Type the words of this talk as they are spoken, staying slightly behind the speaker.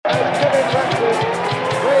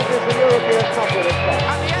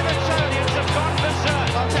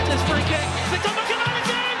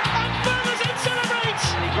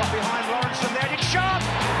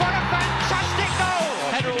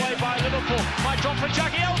Drop for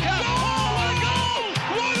Jagielka. Oh, what a goal!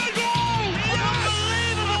 What a goal!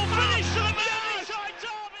 Unbelievable finish to the Merseyside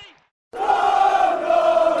derby.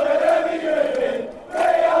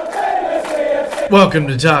 Welcome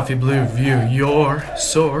to Toffee Blue View, your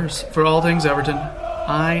source for all things Everton.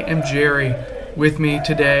 I am Jerry. With me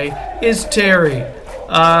today is Terry.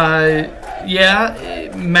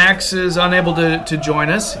 Max is unable to join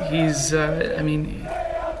us. He's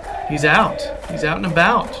out. He's out and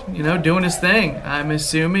about, doing his thing. I'm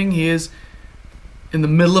assuming he is in the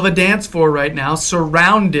middle of a dance floor right now,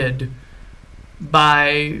 surrounded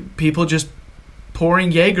by people just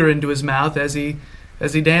pouring Jaeger into his mouth as he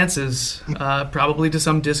dances, probably to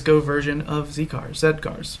some disco version of Z-Cars.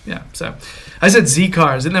 Yeah, so I said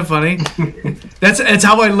Z-Cars. Isn't that funny? That's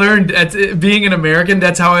how I learned, being an American,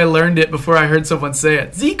 that's how I learned it before I heard someone say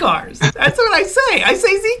it. Z-Cars. That's what I say. I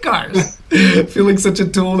say Z-Cars. I feel like such a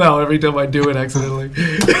tool now every time I do it accidentally.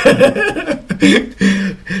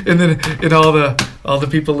 and all the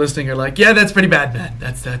people listening are like, yeah, that's pretty bad, man.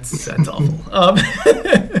 That's awful.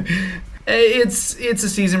 It's a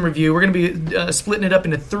season review. We're going to be splitting it up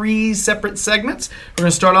into 3 separate segments. We're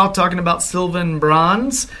going to start off talking about Silva and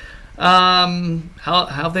Bronze. How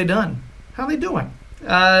have they done? How are they doing?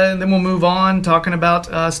 Then we'll move on talking about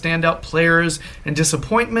standout players and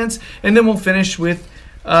disappointments. And then we'll finish with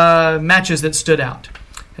matches that stood out.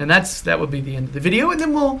 And that would be the end of the video. And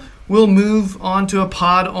then we'll move on to a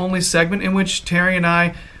pod-only segment in which Terry and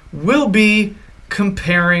I will be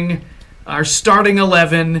comparing our starting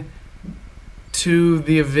 11 to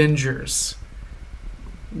the Avengers.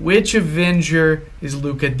 Which Avenger is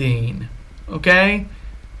Luca Dean? Okay?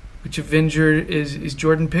 Which Avenger is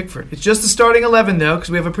Jordan Pickford? It's just the starting 11, though, because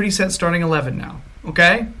we have a pretty set starting 11 now.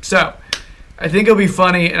 Okay? So, I think it'll be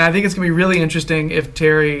funny, and I think it's going to be really interesting if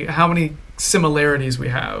how many similarities we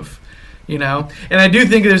have, And I do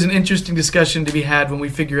think there's an interesting discussion to be had when we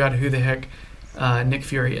figure out who the heck Nick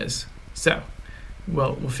Fury is. So,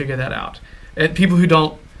 we'll figure that out. And people who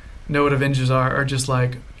don't know what Avengers are just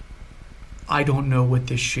like, I don't know what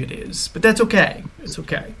this shit is. But that's okay. It's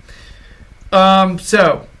okay.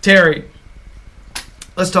 So, Terry,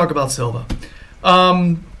 let's talk about Silva.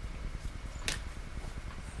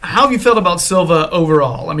 How have you felt about Silva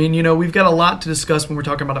overall? I mean, we've got a lot to discuss when we're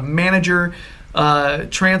talking about a manager,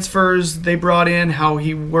 transfers they brought in, how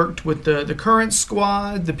he worked with the current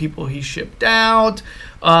squad, the people he shipped out,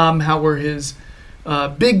 how were his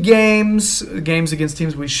big games against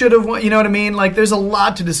teams we should have won. You know what I mean? Like, there's a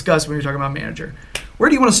lot to discuss when you're talking about manager. Where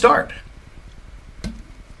do you want to start?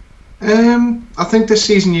 I think this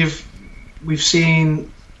season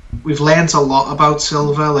we've learnt a lot about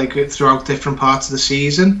Silva, like, throughout different parts of the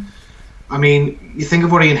season. I mean, you think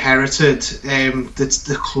of what he inherited.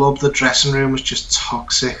 The club, the dressing room was just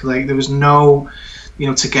toxic. Like, there was no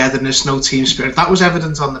togetherness, no team spirit. That was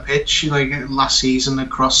evident on the pitch, last season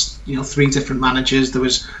across, 3 different managers. There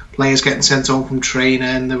was players getting sent home from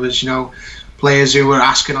training. There was, players who were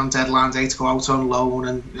asking on deadline day to go out on loan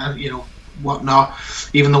and, whatnot,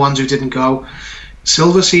 even the ones who didn't go.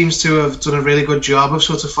 Silva seems to have done a really good job of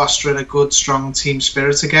sort of fostering a good, strong team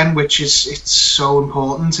spirit again, it's so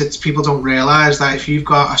important. People don't realise that if you've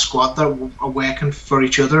got a squad that are working for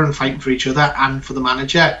each other and fighting for each other and for the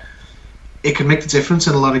manager, it can make the difference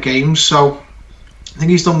in a lot of games. So I think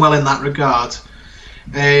he's done well in that regard.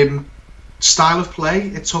 Style of play,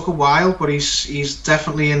 it took a while, but he's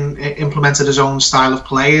definitely implemented his own style of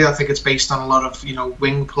play. I think it's based on a lot of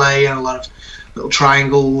wing play and a lot of little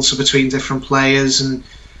triangles between different players, and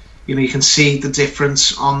you can see the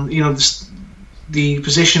difference on the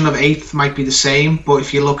position of 8th might be the same, but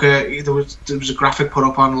if you look at there was a graphic put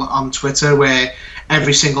up on Twitter where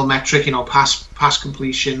every single metric, pass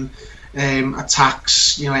completion,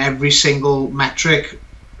 attacks, every single metric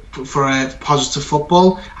for a positive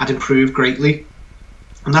football had improved greatly,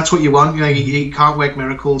 and that's what you want. You can't work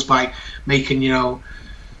miracles by making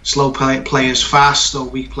slow players fast or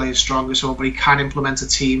weak players stronger, but he can implement a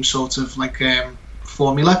team sort of like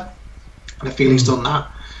formula, and I feel he's done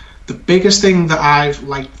that. The biggest thing that I've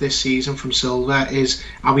liked this season from Silva is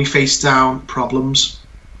how he faced down problems.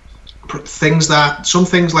 Some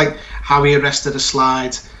things like how he arrested a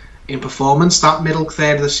slide in performance. That middle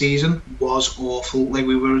third of the season was awful. Like,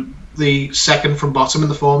 we were the second from bottom in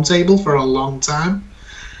the form table for a long time.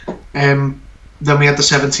 Then we had the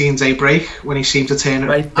 17-day break when he seemed to turn it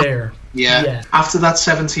right there. Yeah. After that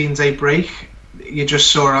 17-day break, you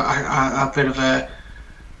just saw a bit of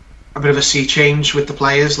a sea change with the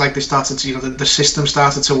players. Like, they started to, the system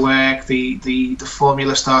started to work, the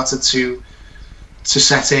formula started to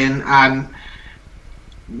set in, and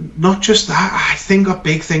not just that, I think a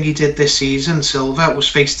big thing he did this season, Silva, was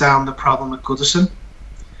face down the problem with Goodison.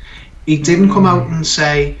 He didn't come out and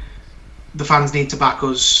say the fans need to back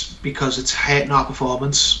us because it's hurting our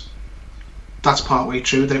performance. That's partway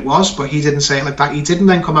true that it was, but he didn't say it like that. He didn't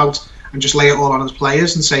then come out and just lay it all on his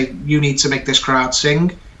players and say, you need to make this crowd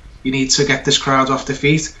sing, you need to get this crowd off their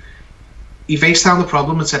feet. He faced down the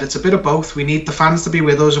problem and said it's a bit of both. We need the fans to be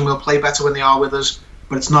with us and we'll play better when they are with us,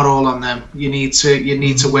 but it's not all on them. You need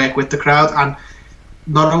to work with the crowd. And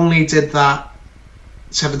not only did that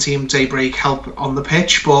 17 daybreak help on the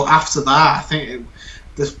pitch, but after that, I think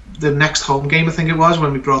the next home game, I think it was,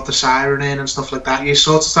 when we brought the siren in and stuff like that, you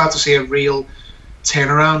sort of start to see a real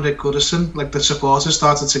turnaround at Goodison. Like the supporters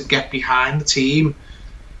started to get behind the team,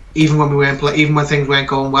 even when even when things weren't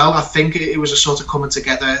going well. I think it was a sort of coming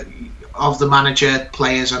together of the manager,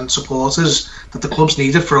 players, and supporters that the clubs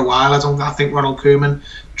needed for a while. I think Ronald Koeman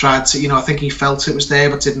tried to, I think he felt it was there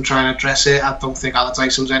but didn't try and address it. I don't think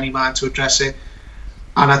Allardyce was any man to address it,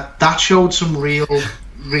 and that showed some real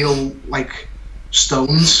like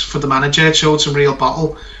stones for the manager. It showed some real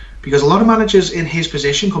bottle, because a lot of managers in his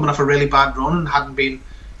position, coming off a really bad run and hadn't been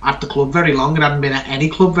at the club very long and hadn't been at any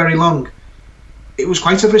club very long, it was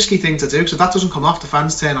quite a risky thing to do. So that doesn't come off, the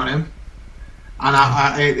fans turn on him,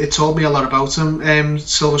 and it told me a lot about him.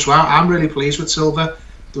 Silva, so I'm really pleased with Silva.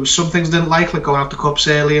 There was some things I didn't like going out the cups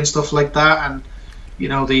early and stuff like that, and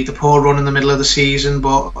the poor run in the middle of the season,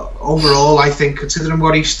 but overall I think, considering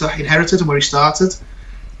what he inherited and where he started,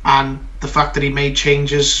 and the fact that he made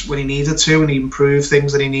changes when he needed to and he improved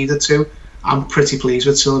things that he needed to, I'm pretty pleased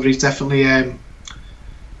with Silva. He's definitely I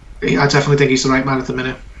definitely think he's the right man at the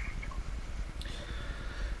minute.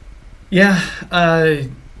 Yeah,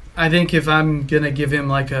 I think if I'm going to give him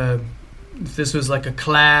if this was like a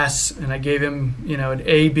class and I gave him, an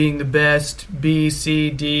A being the best, B, C,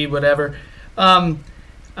 D, whatever,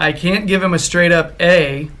 I can't give him a straight up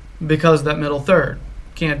A because of that middle third.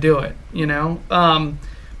 Can't do it,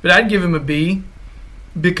 But I'd give him a B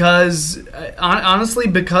because, honestly,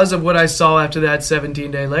 because of what I saw after that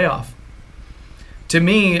 17-day layoff. To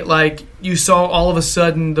me, you saw all of a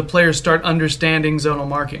sudden the players start understanding zonal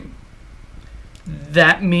marking.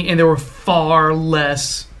 And there were far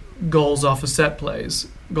less goals off of set plays,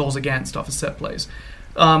 goals against off of set plays.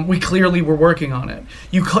 We clearly were working on it.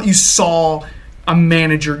 You saw a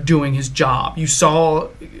manager doing his job. You saw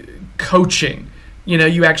coaching.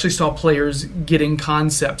 You actually saw players getting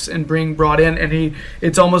concepts and being brought in, and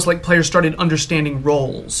it's almost like players started understanding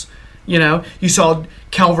roles. You saw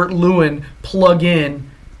Calvert-Lewin plug in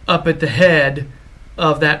up at the head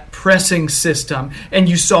of that pressing system, and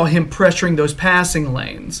you saw him pressuring those passing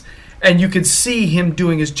lanes, and you could see him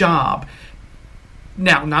doing his job.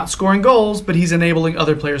 Now, not scoring goals, but he's enabling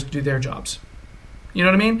other players to do their jobs. You know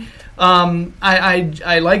what I mean?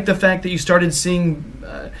 I like the fact that you started seeing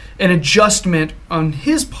an adjustment on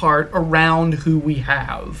his part around who we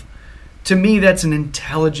have. To me, that's an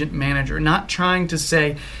intelligent manager, not trying to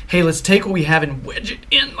say, hey, let's take what we have and wedge it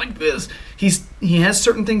in like this. He has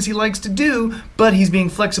certain things he likes to do, but he's being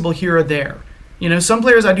flexible here or there. Some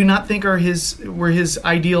players I do not think were his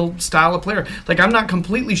ideal style of player. I'm not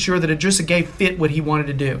completely sure that Idrissa Gueye fit what he wanted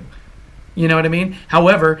to do. You know what I mean?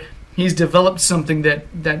 However, he's developed something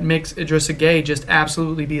that makes Idrissa Gueye just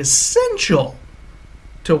absolutely be essential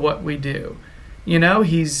to what we do.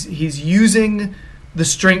 He's using the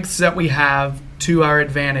strengths that we have to our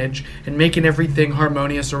advantage and making everything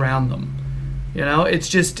harmonious around them.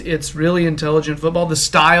 It's really intelligent football. The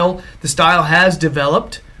style has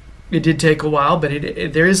developed. It did take a while, but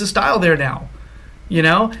there is a style there now.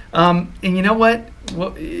 And you know what?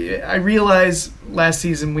 Well, I realize last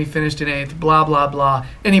season we finished in 8th, blah, blah, blah.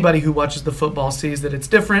 Anybody who watches the football sees that it's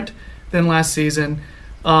different than last season.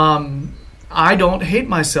 I don't hate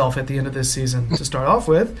myself at the end of this season to start off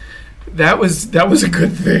with. That was a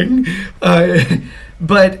good thing.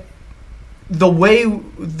 But the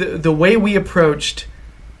way we approached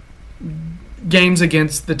games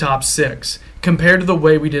against the top 6 compared to the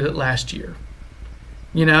way we did it last year.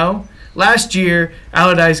 Last year,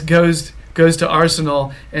 Allardyce goes to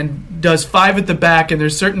Arsenal and does 5 at the back, and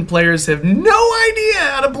there's certain players have no idea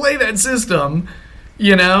how to play that system,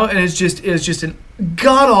 and it's just an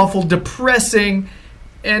god-awful, depressing,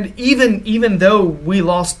 and even though we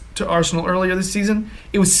lost to Arsenal earlier this season,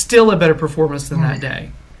 it was still a better performance than that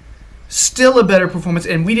day. Still a better performance,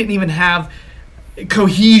 and we didn't even have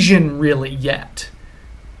cohesion really yet.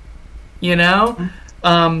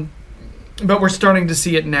 But we're starting to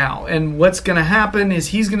see it now. And what's going to happen is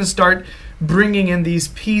he's going to start bringing in these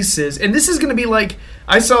pieces. And this is going to be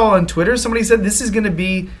I saw on Twitter, somebody said this is going to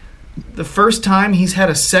be the first time he's had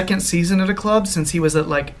a second season at a club since he was at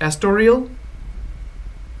like Estoril.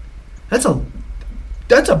 That's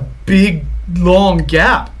a big long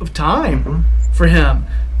gap of time for him.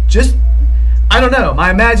 Just, I don't know.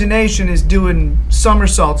 My imagination is doing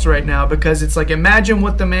somersaults right now because it's like, imagine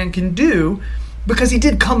what the man can do, because he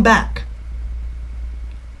did come back.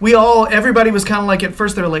 Everybody was kind of like, at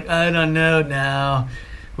first they were like, I don't know now.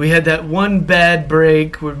 We had that one bad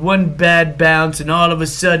break with one bad bounce, and all of a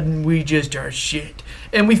sudden we just are shit.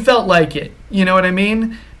 And we felt like it. You know what I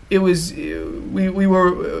mean? It was, we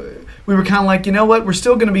were kind of like, you know what? We're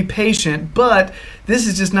still going to be patient, but this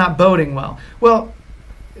is just not boding well. Well,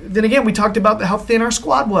 then again, we talked about how thin our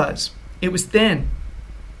squad was. It was thin.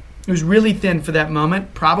 It was really thin for that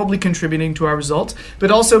moment, probably contributing to our results,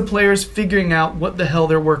 but also players figuring out what the hell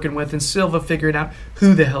they're working with, and Silva figuring out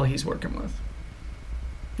who the hell he's working with.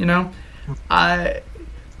 You know, I'm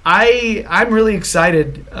really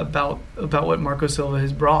excited about what Marco Silva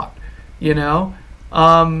has brought. You know,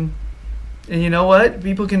 and you know what?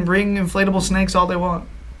 People can bring inflatable snakes all they want.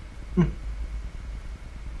 Bring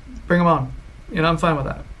them on. You know, I'm fine with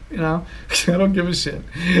that. You know, I don't give a shit.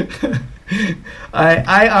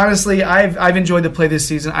 I honestly, I've enjoyed the play this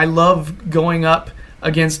season. I love going up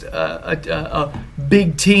against a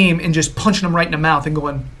big team and just punching them right in the mouth and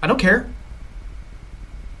going, I don't care.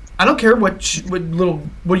 I don't care what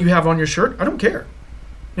you have on your shirt. I don't care.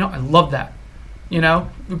 You know, I love that. You know,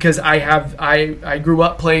 because I grew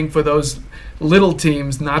up playing for those little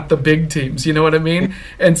teams, not the big teams. You know what I mean?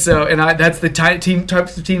 And so, that's the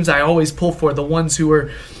types of teams I always pull for, the ones who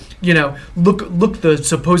are, you know, look the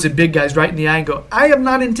supposed big guys right in the eye and go, I am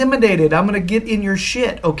not intimidated. I'm going to get in your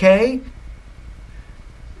shit, okay?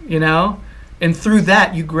 You know? And through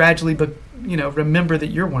that, you gradually, remember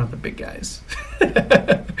that you're one of the big guys.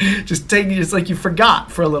 It's like you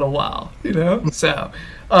forgot for a little while, you know? So,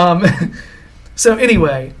 so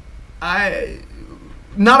anyway,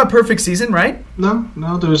 not a perfect season, right? No,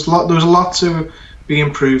 there was a lot to be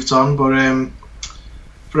improved on, but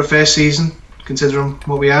for a fair season, considering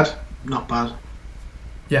what we had, not bad.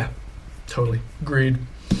 Yeah, totally agreed.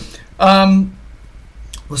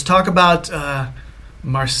 Let's talk about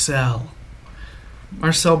Marcel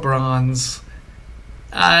Brands.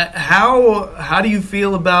 How do you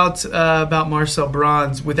feel about Marcel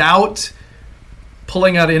Brands without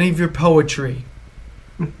pulling out any of your poetry?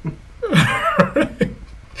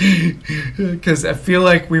 Because I feel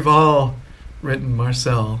like we've all written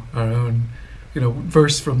Marcel, our own,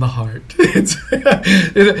 verse from the heart.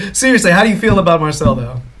 Seriously, how do you feel about Marcel,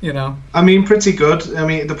 though? I mean, pretty good. I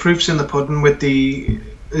mean, the proof's in the pudding with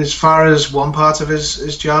as far as one part of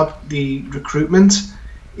his job, the recruitment.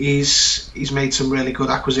 He's made some really good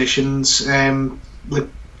acquisitions.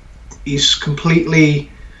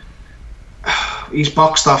 He's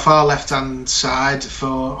boxed off our left-hand side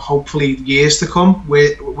for hopefully years to come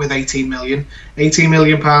with 18 million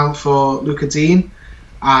pound for Luca Dean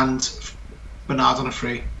and Bernard on a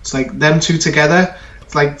free. It's like them two together.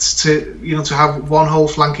 It's like to have one whole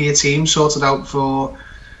flank of your team sorted out for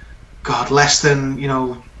less than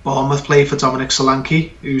Bournemouth play for Dominic Solanke,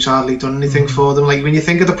 who's hardly done anything for them. Like when you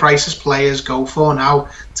think of the prices players go for now,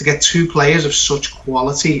 to get two players of such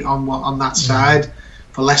quality on that side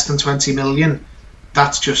for less than 20 million.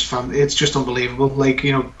 That's just fun. It's just unbelievable. Like,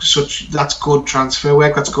 that's good transfer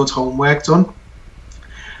work. That's good homework done.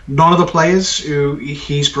 None of the players who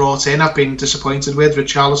he's brought in I've been disappointed with.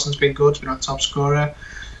 Richarlison's been good. He's been our top scorer.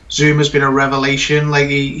 Zuma's been a revelation. Like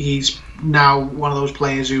he's now one of those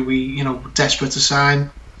players who we desperate to sign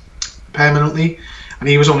permanently. And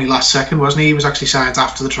he was only last second, wasn't he? He was actually signed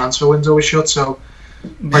after the transfer window was shut. So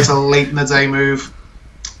quite a late in the day move.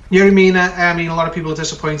 Yeremina, I mean, a lot of people are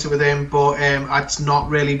disappointed with him, but it's not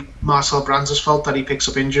really Marcel Brands' fault that he picks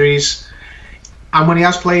up injuries. And when he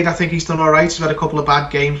has played, I think he's done all right. He's had a couple of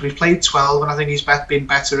bad games. We've played 12, and I think he's been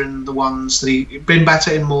better in the ones that been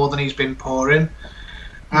better in more than he's been poor in.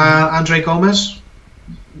 Andre Gomez,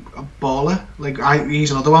 a baller.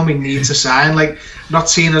 He's another one we need to sign. Not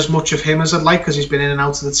seeing as much of him as I'd like because he's been in and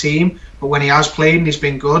out of the team. But when he has played and he's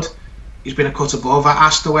been good, he's been a cut above. I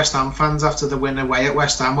asked the West Ham fans after the win away at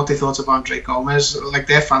West Ham what they thought of Andre Gomez.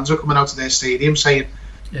 Their fans were coming out of their stadium saying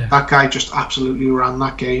that guy just absolutely ran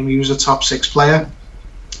that game. He was a top 6 player.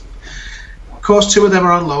 Of course, 2 of them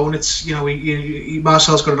are on loan. It's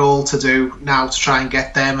Marcel's got it all to do now to try and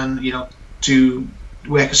get them and do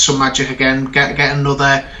work some magic again. Get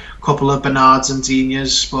another couple of Bernards and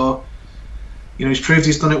Dinas, but he's proved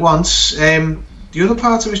he's done it once. The other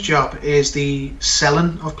part of his job is the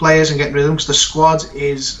selling of players and getting rid of them, because the squad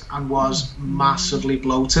is and was massively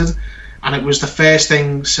bloated. And it was the first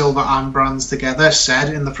thing Silva and Brands together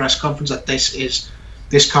said in the press conference, that this is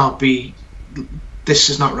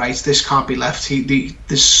not right. This can't be left.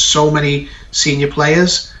 There's so many senior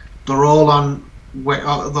players. They're all on.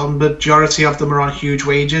 The majority of them are on huge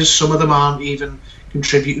wages. Some of them aren't even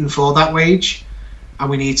contributing for that wage, and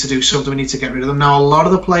we need to do something. We need to get rid of them. Now, a lot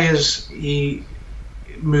of the players he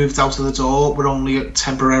moved out of the door were only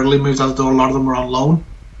temporarily moved out of the door. A lot of them were on loan,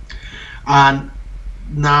 and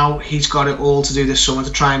now he's got it all to do this summer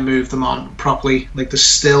to try and move them on properly. Like, there's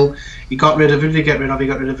still, he got rid of, who did he get rid of? He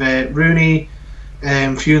got rid of Rooney,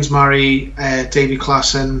 Funes Murray, Davy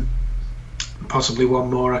Klaassen, possibly one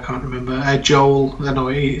more, I can't remember. Joel, I know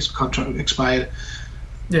his contract expired.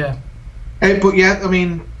 Yeah. But yeah, I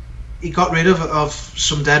mean, he got rid of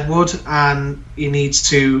some deadwood, and he needs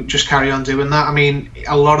to just carry on doing that. I mean,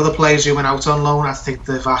 a lot of the players who went out on loan, I think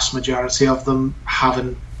the vast majority of them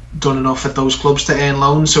haven't done enough at those clubs to earn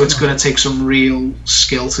loans, so it's going to take some real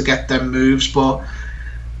skill to get them moves. But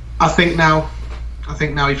I think now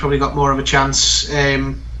he's probably got more of a chance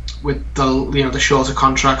with the shorter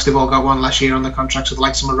contracts. They've all got one last year on the contracts with the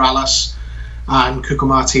likes of Morales and Cuco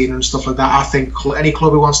Martina and stuff like that. I think any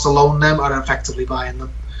club who wants to loan them are effectively buying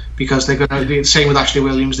them, because they're going to be the same with Ashley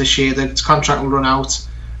Williams this year. Their contract will run out,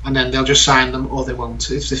 and then they'll just sign them, or they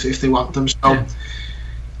won't if they want them. So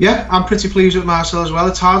yeah, I'm pretty pleased with Marcel as well.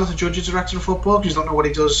 It's harder to judge a director of football because you don't know what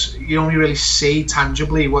he does. You only really see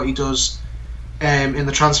tangibly what he does in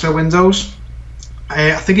the transfer windows.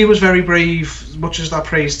 I think he was very brave, as much as I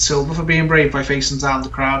praised Silva for being brave by facing down the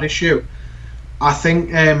crowd issue. I think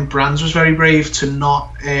Brands was very brave to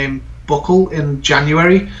not buckle in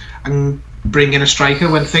January and bring in a striker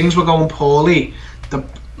when things were going poorly.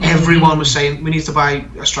 Everyone was saying, we need to buy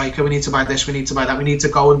a striker, we need to buy this, we need to buy that, we need to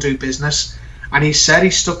go and do business. And he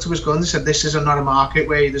stuck to his guns. He said, this is not a market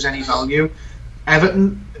where there's any value.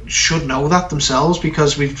 Everton should know that themselves,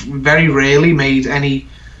 because we've very rarely made any,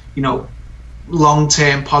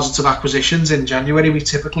 long-term positive acquisitions in January. We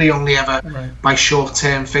typically only ever buy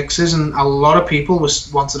short-term fixes, and a lot of people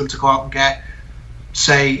wanted them to go out and get,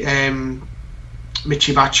 say,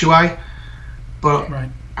 Michy Batshuayi, but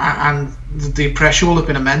and the pressure will have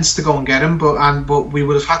been immense to go and get him, but we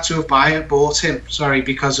would have had to have bought him.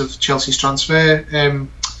 Because of Chelsea's transfer. The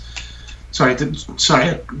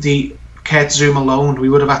Kurt Zouma loan. We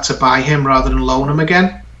would have had to buy him rather than loan him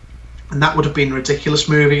again, and that would have been ridiculous.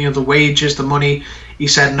 Moving the wages, the money. He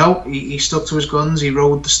said no. He stuck to his guns. He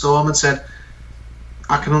rode the storm and said,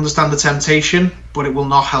 I can understand the temptation, but it will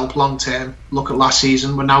not help long term. Look at last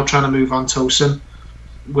season. We're now trying to move on Tosin.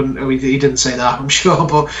 He didn't say that, I'm sure,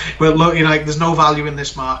 but look, there's no value in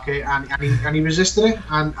this market, and he resisted it,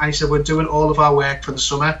 and he said, we're doing all of our work for the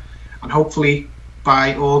summer, and hopefully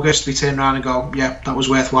by August we turn around and go, yeah, that was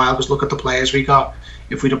worthwhile, because look at the players we got.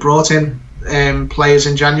 If we'd have brought in players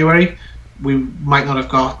in January, we might not have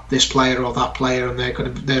got this player or that player, and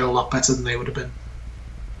they're a lot better than they would have been.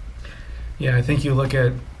 Yeah, I think you look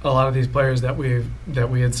at a lot of these players that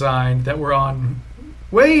we had signed that were on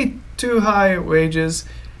way too high wages,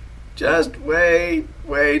 just way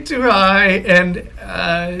too high, and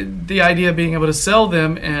the idea of being able to sell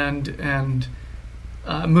them and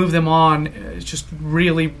move them on is just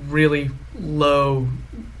really low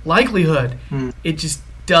likelihood. It just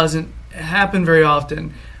doesn't happen very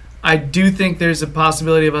often. I do think there's a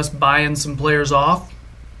possibility of us buying some players off,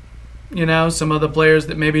 some of the players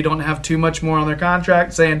that maybe don't have too much more on their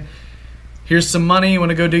contract, saying, here's some money, you want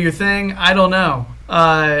to go do your thing. I don't know.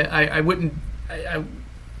 I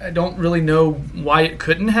don't really know why it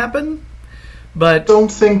couldn't happen, but I don't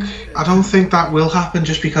think that will happen,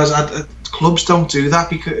 just because clubs don't do that,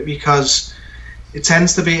 because it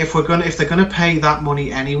tends to be if they're gonna pay that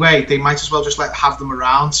money anyway, they might as well just have them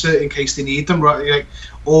around in case they need them, right?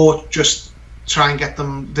 Or just try and get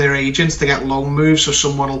their agents to get loan moves, so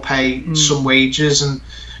someone will pay some wages, and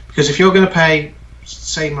because if you're going to pay,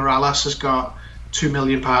 say Morales has got £2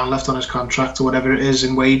 million left on his contract or whatever it is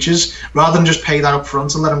in wages, rather than just pay that up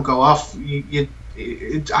front and let him go off, I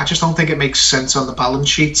just don't think it makes sense on the balance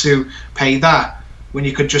sheet to pay that when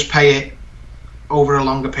you could just pay it over a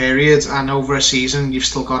longer period, and over a season you've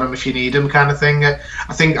still got him if you need him, kind of thing. I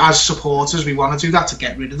think as supporters we want to do that to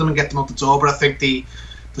get rid of them and get them out the door, but I think the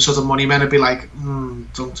sort of money men would be like,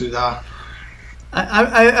 don't do that.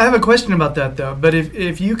 I have a question about that, though. But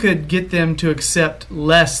if you could get them to accept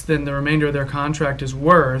less than the remainder of their contract is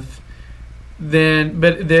worth,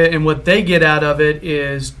 and what they get out of it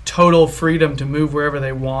is total freedom to move wherever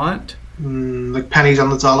they want, like pennies on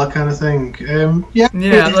the dollar kind of thing. Yeah.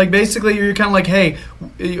 Yeah, like basically you're kind of like, hey,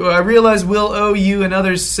 I realize we'll owe you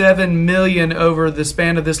another $7 million over the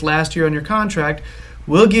span of this last year on your contract.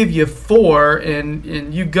 We'll give you $4 million,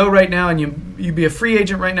 and you go right now, and you be a free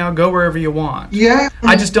agent right now. Go wherever you want. Yeah.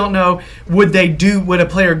 I just don't know. Would a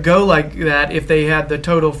player go like that if they had the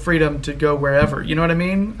total freedom to go wherever? You know what I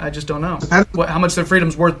mean? I just don't know. How much their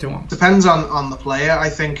freedom's worth to them. Depends on the player. I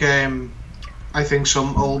think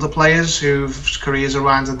some older players whose careers are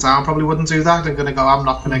winding down probably wouldn't do that. They're going to go, I'm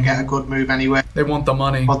not going to get a good move anyway. They want the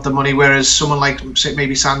money. Whereas someone like, say,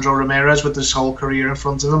 maybe Sandro Ramirez with his whole career in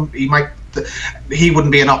front of him, he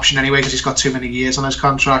wouldn't be an option anyway because he's got too many years on his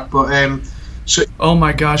contract. But oh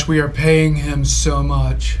my gosh, we are paying him so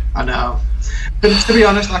much. I know. But to be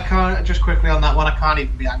honest, I can't, just quickly on that one, I can't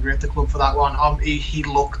even be angry at the club for that one. He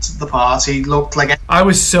looked the part. He looked like... I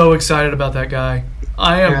was so excited about that guy.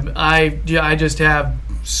 I just have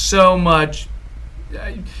so much...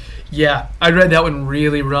 I read that one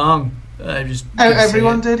really wrong.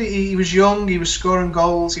 Everyone did. He was young, he was scoring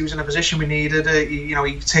goals, he was in a position we needed.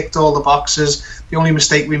 He ticked all the boxes. The only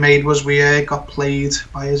mistake we made was we got played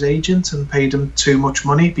by his agent and paid him too much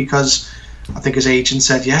money because I think his agent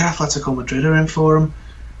said, yeah, Atletico Madrid are in for him.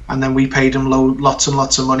 And then we paid him lots and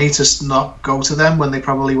lots of money to not go to them when they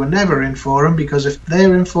probably were never in for him, because if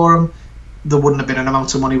they're in for him, there wouldn't have been an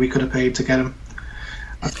amount of money we could have paid to get him.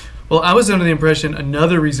 Well, I was under the impression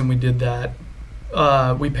another reason we did that,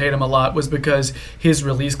 we paid him a lot, was because his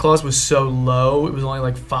release clause was so low. It was only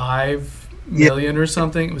like $5 million or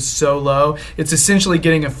something. It was so low. It's essentially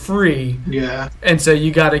getting a free. Yeah. And so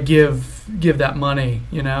you got to give that money,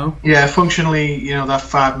 you know? Yeah, functionally, that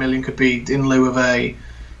 $5 million could be in lieu of a,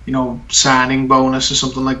 signing bonus or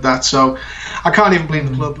something like that. So I can't even blame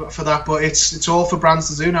the club for that, but it's all for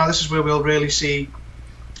Brands to do now. This is where we'll really see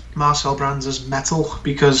Marcel Brands' mettle,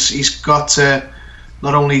 because he's got to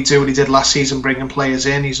not only do what he did last season, bringing players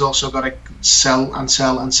in, he's also got to sell and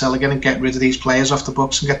sell and sell again and get rid of these players off the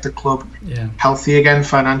books and get the club healthy again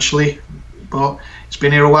financially. But he's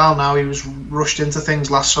been here a while now. He was rushed into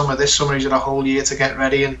things last summer. This summer he's had a whole year to get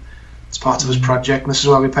ready, and it's part of his project, and this is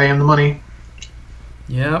why we pay him the money.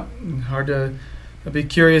 Yeah, I'd be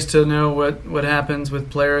curious to know what happens with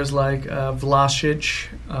players like Vlasic,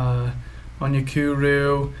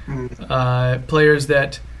 Onyekuru, players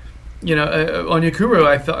that,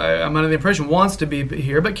 Onyekuru, I'm under the impression wants to be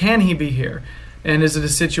here, but can he be here? And is it a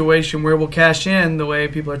situation where we'll cash in the way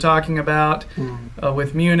people are talking about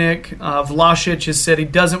with Munich? Vlasic has said he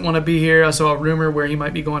doesn't want to be here. I saw a rumor where he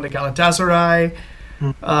might be going to Galatasaray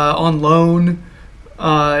on loan.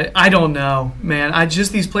 I don't know, man.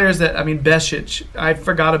 These players Besic, I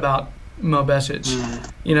forgot about Mo Besic,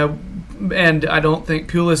 and I don't think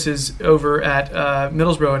Pulis is over at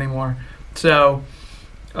Middlesbrough anymore. So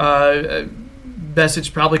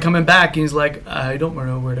Besic probably coming back, and he's like, I don't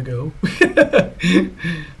know where to go.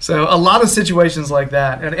 So a lot of situations like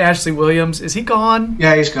that. And Ashley Williams, is he gone?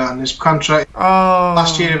 Yeah, he's gone. His contract,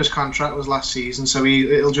 last year of his contract was last season, so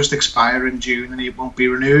it'll just expire in June and it won't be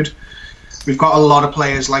renewed. We've got a lot of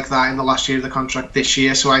players like that in the last year of the contract this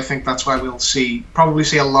year, so I think that's why we'll probably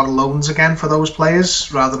see a lot of loans again for those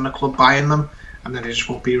players rather than a club buying them, and then they just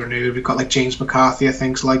won't be renewed. We've got like James McCarthy, I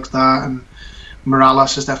think, like that, and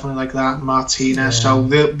Morales is definitely like that, and Martinez. Yeah. So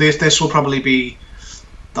this will probably be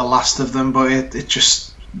the last of them, but it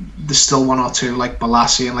just, there's still one or two like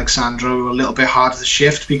Balassi and like Sandro who are a little bit harder to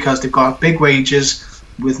shift because they've got big wages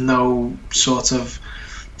with no sort of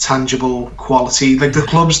tangible quality. Like the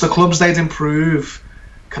clubs they'd improve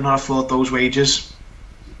cannot afford those wages.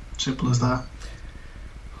 Simple as that.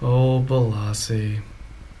 Oh, Balassi.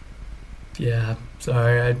 Yeah,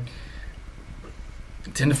 sorry, I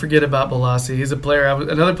tend to forget about Balassi. He's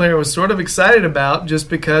another player I was sort of excited about just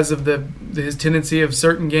because of his tendency of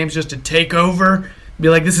certain games just to take over, be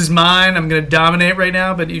like, this is mine, I'm going to dominate right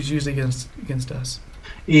now, but he's usually against us.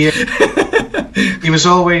 Yeah. He was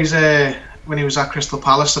always when he was at Crystal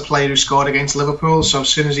Palace, the player who scored against Liverpool. So as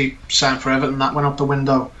soon as he signed for Everton, that went out the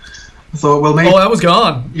window. I thought, well, maybe. Oh, that was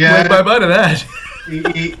gone. Yeah, bye to that.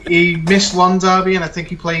 he missed one derby, and I think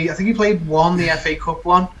he played one, the FA Cup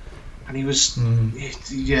one, and he was, it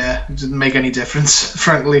didn't make any difference,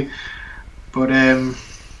 frankly. But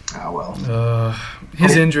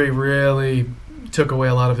his injury really took away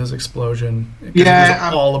a lot of his explosion. Yeah, it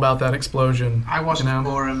was all about that explosion. I wasn't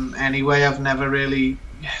for him anyway. I've never really,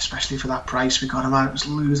 especially for that price we got him at, it was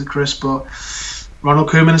ludicrous. But Ronald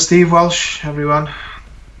Koeman and Steve Welsh, everyone,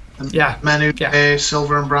 and men who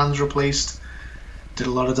Silva and Brands replaced, did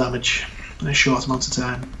a lot of damage in a short amount of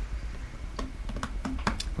time.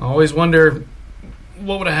 I always wonder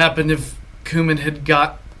what would have happened if Koeman had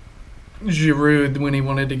got Giroud when he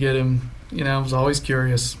wanted to get him. I was always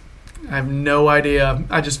curious. I have no idea.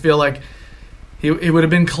 I just feel like it would have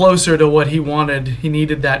been closer to what he wanted. He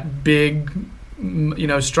needed that big,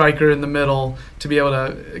 striker in the middle to be able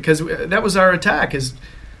to, because that was our attack, is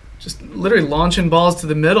just literally launching balls to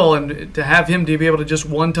the middle, and to have him to be able to just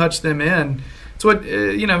one-touch them in. It's what,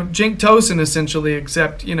 Cenk Tosun essentially,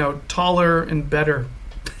 except, taller and better.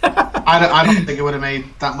 I don't think it would have made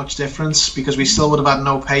that much difference, because we still would have had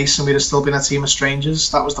no pace and we'd have still been a team of strangers.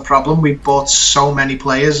 That was the problem. We bought so many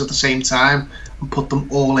players at the same time and put them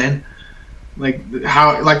all in. Like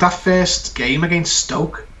that first game against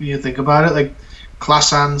Stoke, when you think about it, like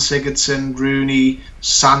Klasan, Sigurdsson, Rooney,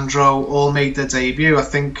 Sandro all made their debut. I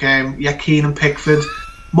think Keane, Pickford,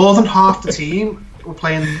 more than half the team were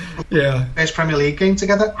playing first Premier League game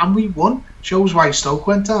together, and we won. Shows why Stoke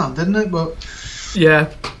went down, didn't it? But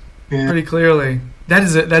yeah. Pretty clearly.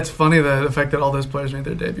 That's funny, the fact that all those players made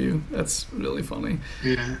their debut. That's really funny.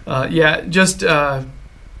 Yeah. Just a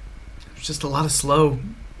lot of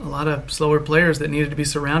slower players that needed to be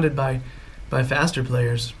surrounded by faster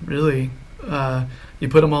players. Really, you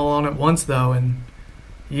put them all on at once though, and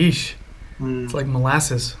yeesh, it's like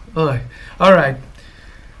molasses. Ugh. All right,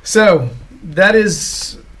 so that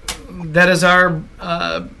is our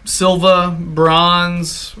Silva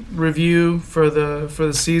bronze review for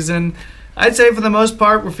the season. I'd say for the most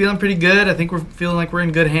part we're feeling pretty good. I think we're feeling like we're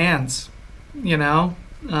in good hands,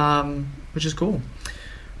 which is cool.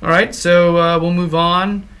 All right, so we'll move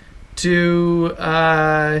on to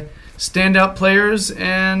standout players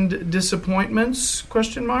and disappointments, ?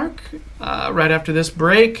 Right after this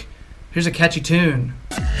break. Here's a catchy tune.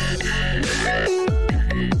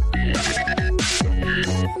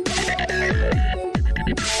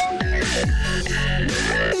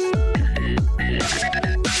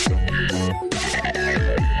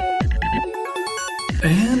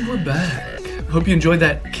 And we're back. Hope you enjoyed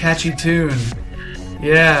that catchy tune.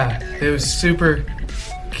 Yeah, it was super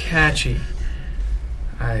catchy.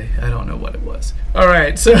 I don't know what it was. All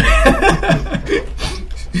right, so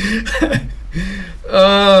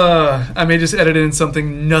I may just edit in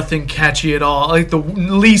something nothing catchy at all, like the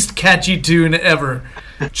least catchy tune ever,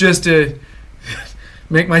 just to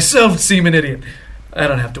make myself seem an idiot. I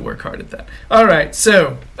don't have to work hard at that. All right,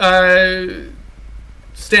 so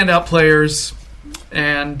standout players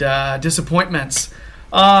and disappointments.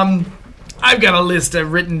 I've got a list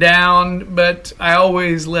I've written down, but I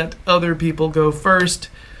always let other people go first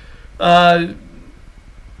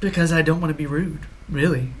because I don't want to be rude,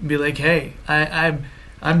 really. Be like, hey,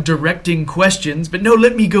 I'm directing questions, but no,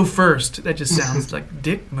 let me go first. That just sounds like a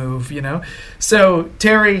dick move, So,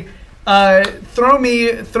 Terry, throw me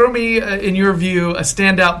in your view a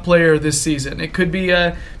standout player this season. It could be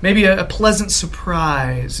maybe a pleasant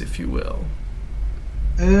surprise, if you will.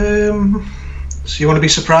 So you want to be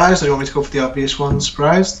surprised, or you want me to go for the obvious one?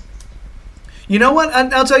 Surprised? You know what?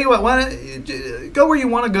 I'll tell you what. Why don't, go where you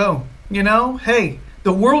want to go. Hey,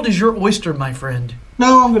 the world is your oyster, my friend.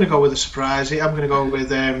 No, I'm going to go with a surprise. I'm going to go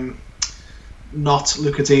with not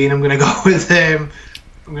Luca Dean. I'm going to go with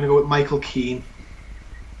Michael Keane.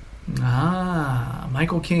 Ah,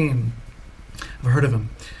 Michael Keane. I've heard of him.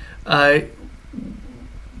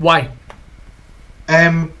 Why?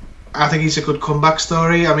 I think he's a good comeback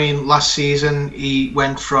story. I mean, last season he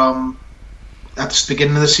went from, at the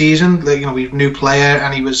beginning of the season, we have a new player,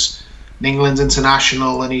 and he was an England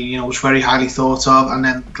international, and he was very highly thought of. And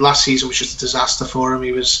then last season was just a disaster for him.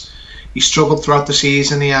 He struggled throughout the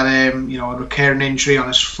season. He had a recurring injury on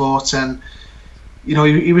his foot, and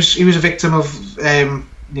he was a victim of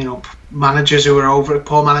managers who were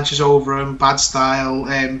poor managers over him, bad style,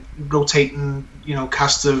 rotating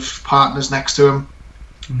cast of partners next to him.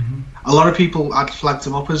 Mm-hmm. A lot of people had flagged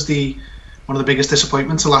him up as one of the biggest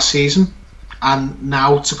disappointments of last season, and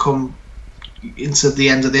now to come into the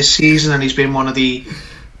end of this season, and he's been one of the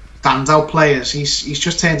standout players. He's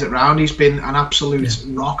just turned it around. He's been an absolute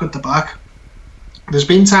rock at the back. There's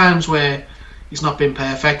been times where he's not been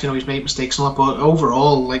perfect, he's made mistakes and all that, but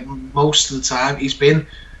overall, like most of the time, he's been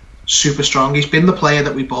super strong. He's been the player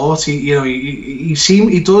that we bought. He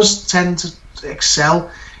does tend to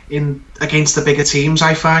excel against the bigger teams,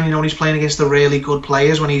 I find, when he's playing against the really good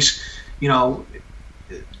players, when he's,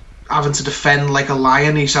 having to defend like a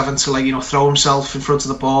lion, he's having to throw himself in front of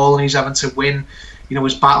the ball, and he's having to win,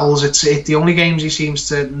 his battles. It's the only games he seems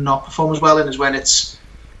to not perform as well in is when it's,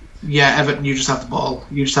 Everton, you just have the ball,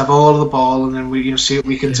 you just have all of the ball, and then we see what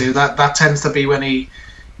we can do. That tends to be when he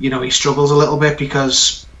struggles a little bit,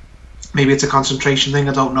 because maybe it's a concentration thing,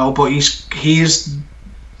 I don't know, but he is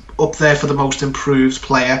up there for the most improved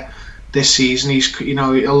player this season. He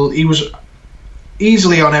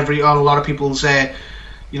easily on a lot of people's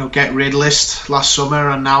get rid list last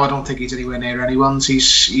summer, and now I don't think he's anywhere near anyone's.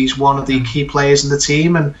 He's one of the key players in the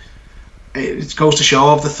team, and it goes to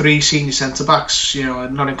show of the 3 senior centre backs,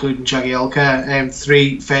 not including Jagielka,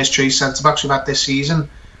 3 first choice centre backs we've had this season.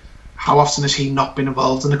 How often has he not been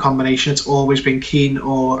involved in the combination? It's always been Keane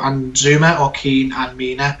and Zuma, or Keane and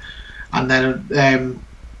Mina, and then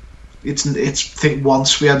it's I think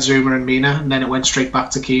once we had Zuma and Mina, and then it went straight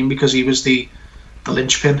back to Keane because he was the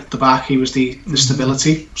linchpin at the back. He was the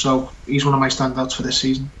stability. So he's one of my standouts for this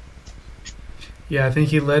season. Yeah, I think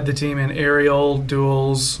he led the team in aerial,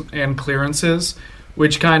 duels, and clearances,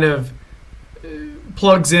 which kind of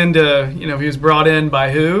plugs into, he was brought in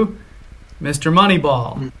by who? Mr.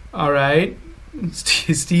 Moneyball. All right.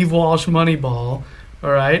 Steve Walsh Moneyball.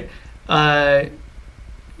 All right. That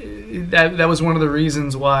was one of the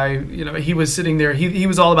reasons why, he was sitting there. He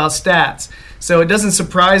was all about stats. So it doesn't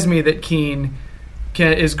surprise me that Keane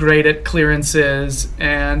is great at clearances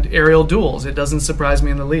and aerial duels. It doesn't surprise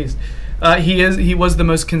me in the least. He was the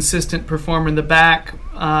most consistent performer in the back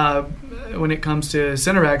when it comes to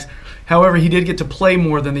center backs. However, he did get to play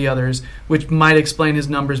more than the others, which might explain his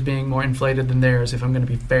numbers being more inflated than theirs, if I'm going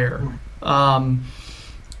to be fair. I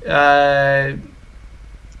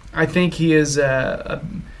think he is a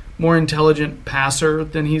more intelligent passer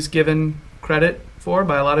than he's given credit for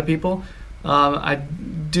by a lot of people. I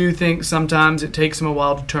do think sometimes it takes him a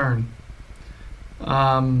while to turn.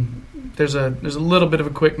 There's a little bit of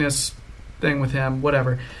a quickness thing with him,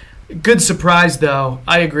 whatever. Good surprise, though.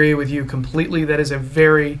 I agree with you completely. That is a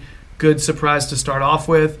very good surprise to start off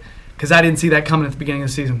with, because I didn't see that coming at the beginning of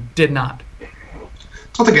the season. Did not. I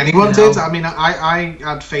don't think anyone did. I mean, I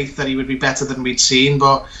had faith that he would be better than we'd seen,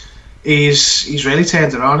 but he's really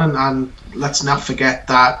turned it on, and let's not forget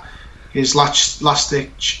that his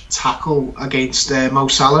last-ditch tackle against Mo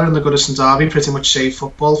Salah in the Goodison Derby pretty much saved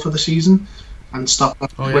football for the season and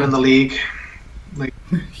stopped winning the league.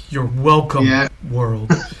 You're welcome, world.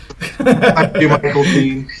 Thank you, Michael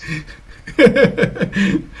Keane.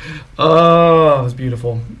 Oh, that was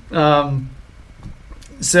beautiful.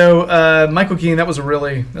 So Michael Keane, that's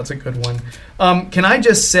a good one. Can I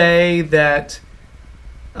just say that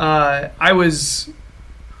I was,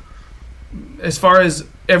 as far as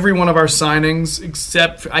every one of our signings,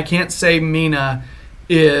 except I can't say Mina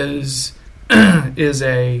is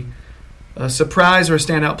a surprise or a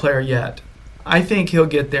standout player yet. I think he'll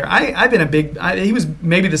get there. He was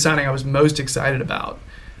maybe the signing I was most excited about.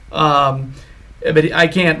 But I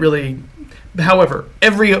can't really. However,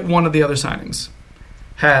 every one of the other signings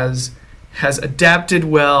has adapted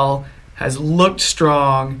well, has looked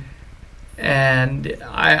strong, and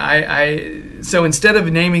so instead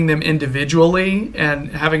of naming them individually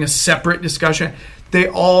and having a separate discussion,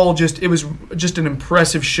 it was just an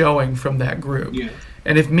impressive showing from that group. Yeah.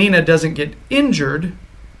 And if Mina doesn't get injured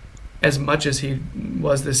as much as he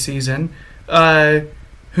was this season,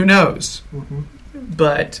 who knows? Mm-hmm.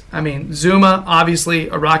 But, I mean, Zuma, obviously,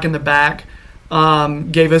 a rock in the back,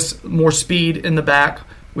 gave us more speed in the back,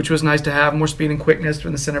 which was nice to have, more speed and quickness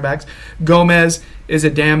from the center backs. Gomez is a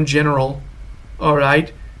damn general, all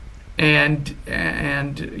right? And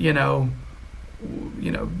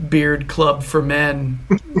beard club for men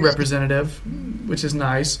representative, which is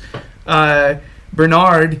nice.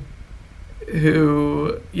 Bernard,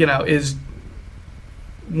 who, is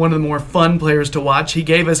one of the more fun players to watch. He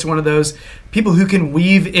gave us one of those people who can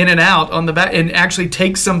weave in and out on the back and actually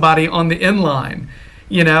take somebody on the end line.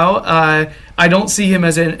 I don't see him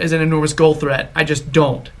as an enormous goal threat. I just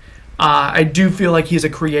don't. I do feel like he's a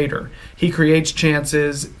creator. He creates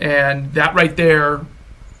chances, and that right there,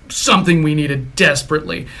 something we needed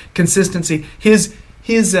desperately. Consistency. His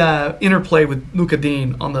interplay with Luka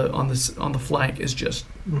Dean on the flank is just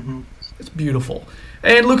it's beautiful.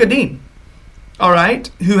 And Luka Dean, all right,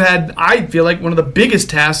 who had, I feel like, one of the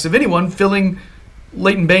biggest tasks of anyone, filling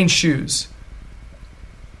Leighton Baines' shoes.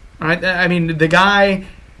 All right, I mean, the guy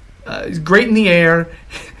is great in the air.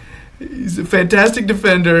 He's a fantastic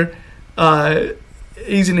defender.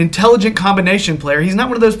 He's an intelligent combination player. He's not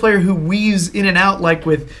one of those players who weaves in and out like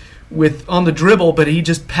with on the dribble, but he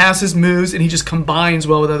just passes moves and he just combines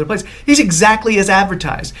well with other players. He's exactly as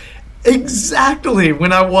advertised. Exactly.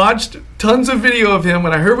 When I watched tons of video of him,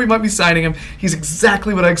 when I heard we might be signing him, he's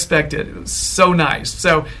exactly what I expected. It was so nice.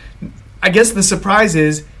 So I guess the surprise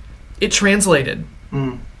is it translated.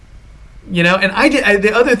 And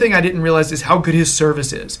the other thing I didn't realize is how good his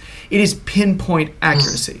service is. It is pinpoint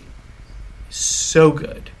accuracy. So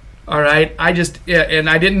good. All right. And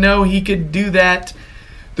I didn't know he could do that.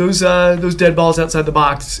 Those dead balls outside the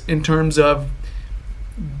box in terms of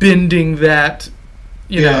bending that,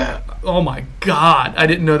 oh my God, I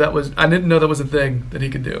didn't know that was a thing that he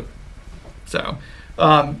could do. So,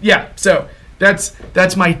 so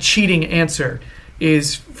that's my cheating answer,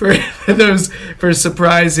 is for for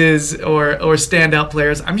surprises or standout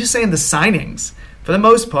players. I'm just saying the signings, for the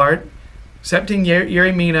most part, excepting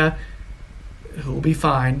Yerry Mina, who will be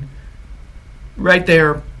fine. Right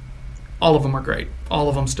there, all of them are great. All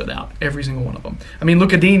of them stood out. Every single one of them. I mean,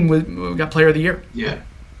 Luka Dean got Player of the Year. Yeah.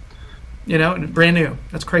 Brand new.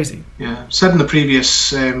 That's crazy. Yeah. Said in the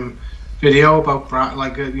previous video about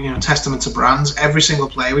testament to brands. Every single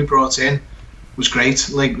player we brought in was great.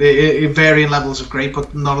 Like varying levels of great,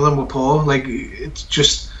 but none of them were poor. Like it's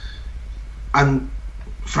just, and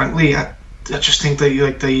frankly, I just think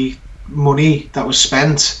that the money that was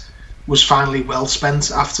spent was finally well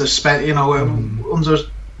spent after under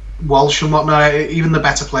Walsh and whatnot. Even the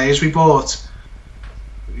better players we bought,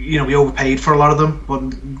 we overpaid for a lot of them,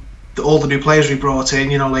 but all the new players we brought in,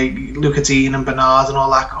 like Luka Dean and Bernard and all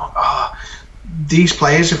that, these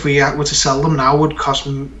players, if we were to sell them now, would cost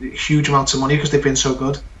huge amounts of money because they've been so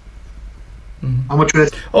good. Mm-hmm. How much would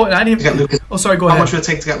it go ahead. How much would it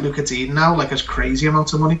take to get Luka Dean now? Like a crazy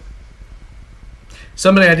amount of money.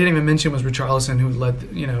 Somebody I didn't even mention was Richarlison, who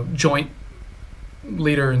led, joint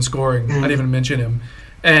leader in scoring. I didn't even mention him.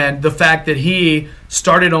 And the fact that he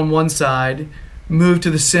started on one side, moved to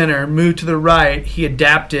the center, moved to the right, he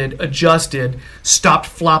adapted, adjusted, stopped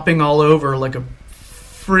flopping all over like a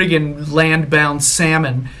friggin' land-bound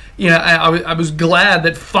salmon. I was glad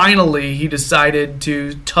that finally he decided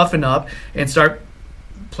to toughen up and start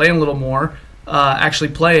playing a little more, actually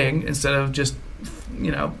playing instead of just,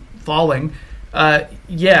 falling.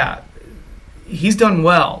 He's done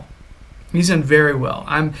well. He's done very well.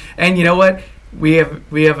 And you know what? We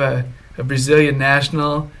have a Brazilian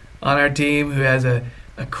national on our team who has a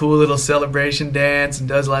cool little celebration dance and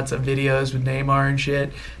does lots of videos with Neymar and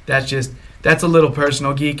shit. That's a little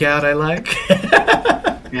personal geek out I like.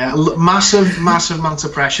 Yeah, massive amount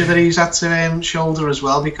of pressure that he's had to shoulder as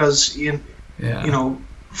well, because the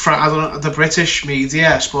British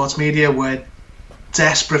media, sports media, were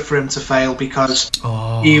desperate for him to fail because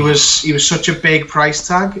he was such a big price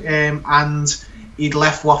tag, and he'd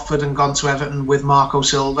left Watford and gone to Everton with Marco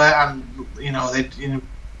Silva, and they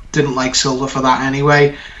didn't like Silva for that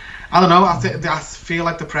anyway. I don't know. I feel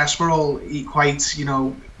like the press were all quite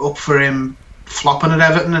up for him flopping at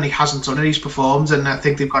Everton, and he hasn't done it. He's performed, and I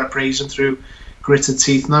think they've got to praise him through gritted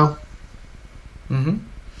teeth now. Mm-hmm.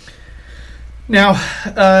 Now,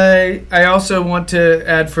 I also want to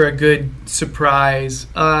add for a good surprise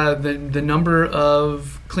the number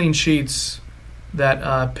of clean sheets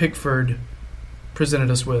that Pickford presented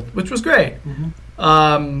us with, which was great.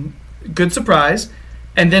 Mm-hmm. Good surprise.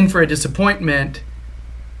 And then for a disappointment,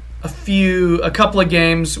 a couple of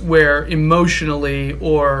games where emotionally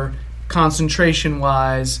or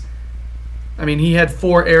concentration-wise, he had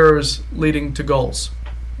 4 errors leading to goals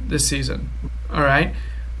this season. All right?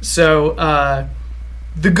 So,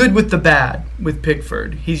 the good with the bad with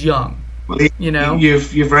Pickford. He's young. Well,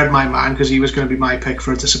 you've read my mind, because he was going to be my pick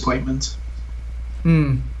for a disappointment.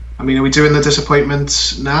 Are we doing the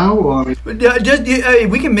disappointment now, or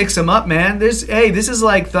we can mix them up, man? This is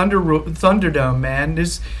like Thunderdome, man.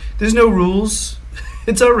 There's no rules.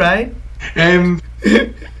 It's all right.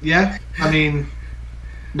 Yeah.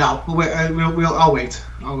 No. I'll wait.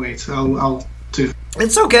 I'll do.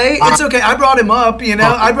 It's okay. I brought him up.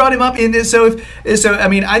 I brought him up in this.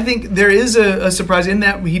 I think there is a surprise in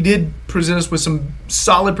that he did present us with some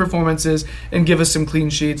solid performances and give us some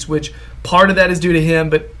clean sheets, which part of that is due to him,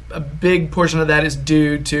 but a big portion of that is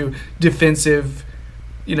due to defensive,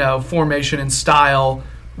 formation and style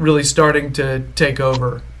really starting to take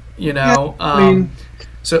over.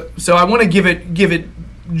 So I want to give it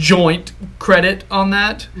joint credit on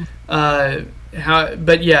that.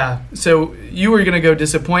 So you were going to go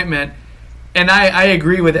disappointment, and I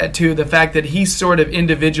agree with that too. The fact that he sort of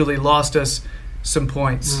individually lost us some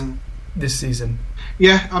points this season.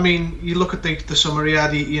 Yeah, you look at the summary he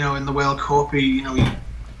had, in the World Cup, he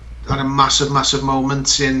had a massive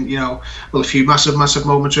moment in, a few massive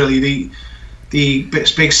moments really. The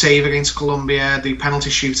big save against Colombia, the penalty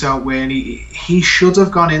shootout win. He should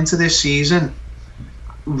have gone into this season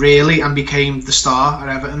really and became the star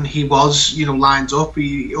at Everton. He was, lined up.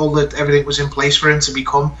 Everything was in place for him to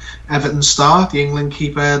become Everton's star, the England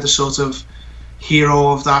keeper, the sort of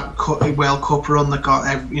hero of that World Cup run that got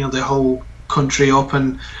the whole country up.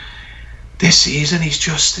 And this season, he's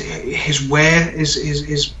just his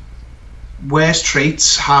worst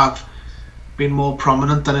traits have been more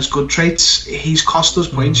prominent than his good traits. He's cost us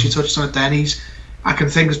points. You touched on it then. I can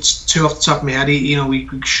think of two off the top of my head. We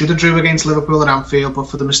should have drew against Liverpool at Anfield, but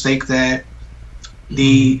for the mistake there,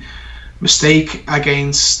 the mistake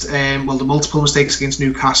against, the multiple mistakes against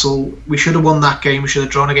Newcastle, we should have won that game. We should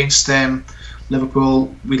have drawn against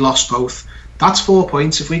Liverpool. We lost both. That's 4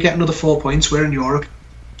 points. If we get another 4 points, we're in Europe.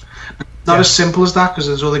 Not as simple as that, because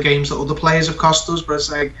there's other games that other players have cost us, but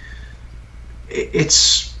it's like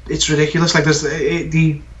it's ridiculous. Like there's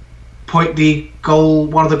the goal,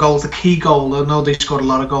 one of the goals, the key goal. I know they scored a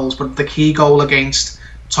lot of goals, but the key goal against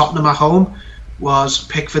Tottenham at home was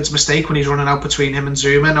Pickford's mistake when he's running out between him and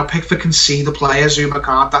Zuma. Now Pickford can see the player, Zuma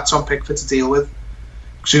can't. That's on Pickford to deal with.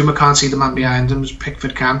 Zuma can't see the man behind him,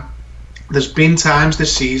 Pickford can. There's been times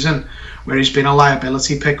this season where he's been a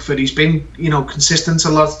liability, Pickford. He's been, consistent a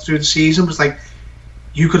lot through the season. But it's like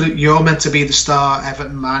you're meant to be the star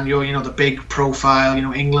Everton man. You're, the big profile,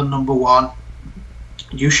 England #1.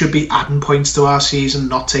 You should be adding points to our season,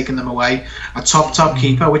 not taking them away. A top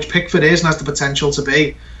keeper, which Pickford is and has the potential to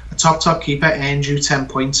be. A top keeper earns you 10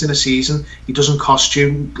 points in a season. He doesn't cost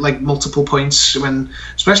you like multiple points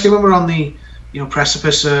especially when we're on the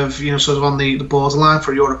precipice of sort of on the borderline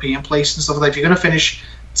for a European place and stuff like that. If you're going to finish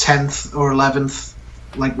 10th or 11th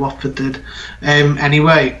like Watford did,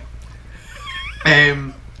 anyway,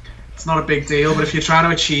 it's not a big deal. But if you're trying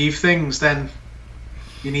to achieve things, then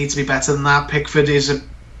you need to be better than that. Pickford is a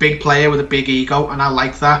big player with a big ego, and I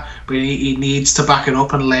like that. But he needs to back it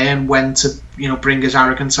up and learn when to, bring his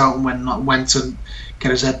arrogance out and when to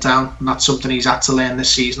get his head down. And that's something he's had to learn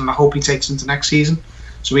this season. And I hope he takes into next season.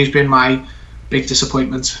 So he's been my big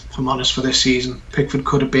disappointment, if I'm honest, for this season. Pickford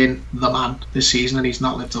could have been the man this season, and he's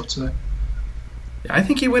not lived up to it. I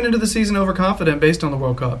think he went into the season overconfident based on the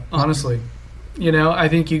World Cup, honestly. I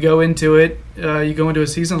think you go into it, you go into a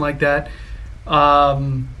season like that. I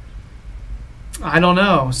don't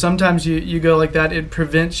know. Sometimes you go like that. It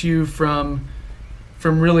prevents you from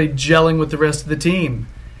really gelling with the rest of the team.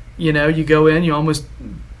 You go in, you almost,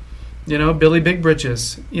 Billy Big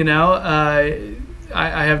Britches.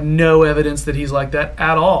 I have no evidence that he's like that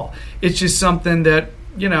at all. It's just something that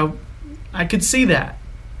I could see that.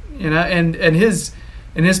 And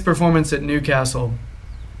his performance at Newcastle.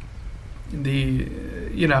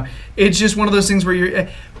 It's just one of those things where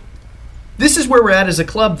this is where we're at as a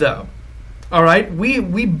club, though. All right,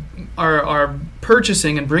 we are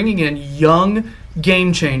purchasing and bringing in young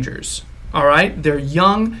game changers. All right, they're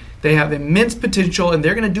young, they have immense potential, and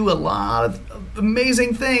they're going to do a lot of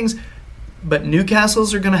amazing things. But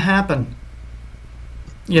Newcastles are going to happen.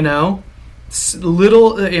 There's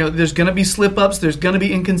going to be slip-ups, there's going to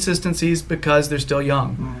be inconsistencies because they're still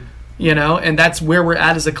young. And that's where we're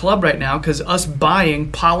at as a club right now, because us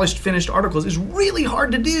buying polished, finished articles is really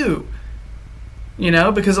hard to do.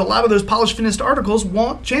 Because a lot of those polished, finished articles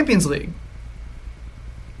want Champions League.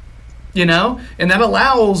 And that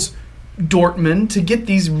allows Dortmund to get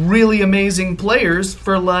these really amazing players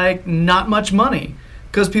for, like, not much money.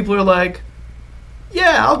 Because people are like,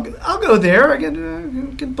 yeah, I'll go there. I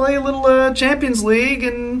can play a little Champions League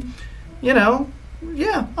and, yeah,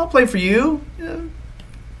 I'll play for you.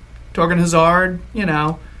 Torgan Hazard,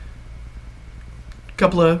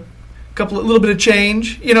 a little bit of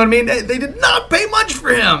change. You know what I mean? They did not pay much for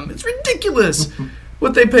him. It's ridiculous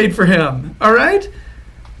what they paid for him. All right?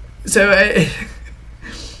 So,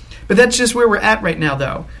 but that's just where we're at right now,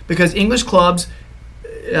 though. Because English clubs,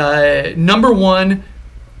 #1,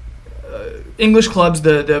 English clubs,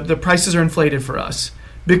 the prices are inflated for us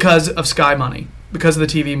because of Sky money, because of the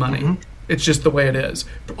TV money. Mm-hmm. It's just the way it is.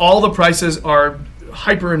 All the prices are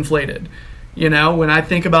hyperinflated. When I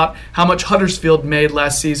think about how much Huddersfield made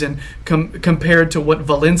last season compared to what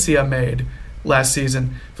Valencia made last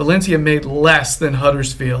season, Valencia made less than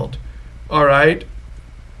Huddersfield. All right?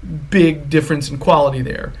 Big difference in quality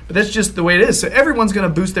there. But that's just the way it is. So everyone's going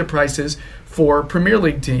to boost their prices for Premier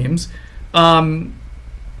League teams.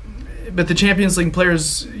 But the Champions League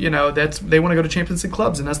players, they want to go to Champions League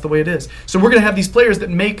clubs, and that's the way it is. So we're going to have these players that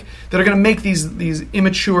are going to make these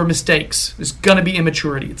immature mistakes. There's going to be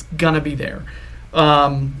immaturity. It's going to be there.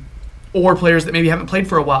 Or players that maybe haven't played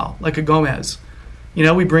for a while, like a Gomez.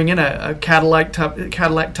 We bring in a Cadillac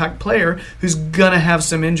type player who's going to have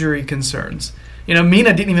some injury concerns.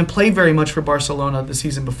 Mina didn't even play very much for Barcelona the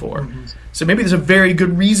season before. Mm-hmm. So maybe there's a very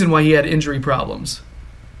good reason why he had injury problems.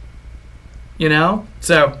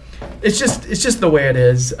 So it's just the way it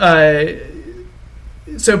is.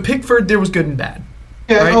 So Pickford, there was good and bad.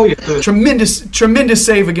 Yeah. Right? Oh yeah. Tremendous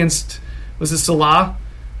save against, was it Salah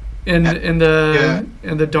in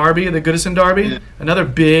the derby, the Goodison derby? Yeah. Another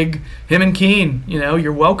big, him and Keane.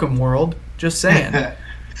 You're welcome, world. Just saying.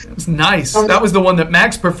 It was nice. That was the one that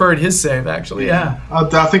Max preferred his save, actually. Yeah.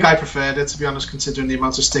 I think I preferred it, to be honest, considering the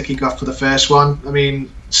amount of stick he got for the first one. I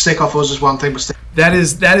mean, stick off us is one thing, but stick that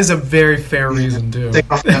is a very fair reason too.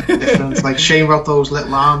 Stick off them different. Like, shame about those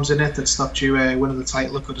little arms in it that stopped you winning the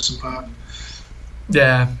title at Goodison Park.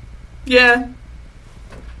 Yeah.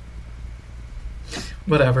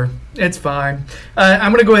 Whatever. It's fine.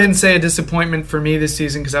 I'm going to go ahead and say a disappointment for me this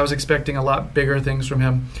season because I was expecting a lot bigger things from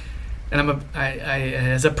him. And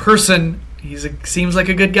as a person, seems like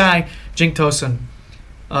a good guy. Jink Tosin.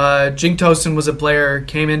 Jink Tosin was a player,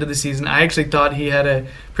 came into the season. I actually thought he had a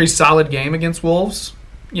pretty solid game against Wolves.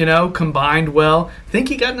 Combined well. I think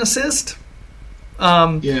he got an assist.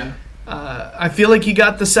 I feel like he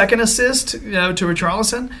got the second assist, to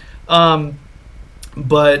Richarlison.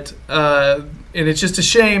 And it's just a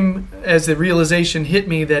shame as the realization hit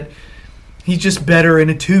me that he's just better in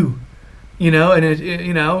a 2. Teams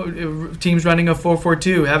running a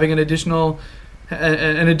 4-4-2, having an additional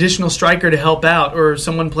striker to help out, or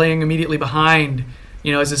someone playing immediately behind,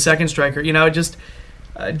 as a second striker. Just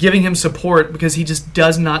giving him support because he just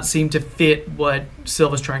does not seem to fit what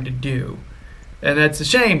Silva's trying to do, and that's a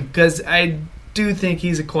shame because I do think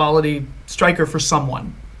he's a quality striker for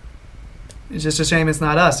someone. It's just a shame it's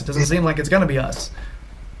not us. It doesn't seem like it's going to be us,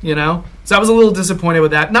 So I was a little disappointed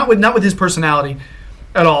with that. Not with his personality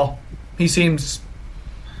at all. He seems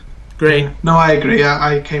great. No, I agree.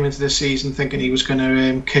 I came into this season thinking he was going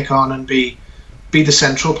to kick on and be the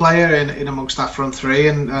central player in amongst that front three,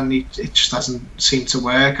 and it just doesn't seem to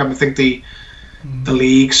work. I think the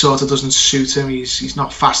league sort of doesn't suit him. He's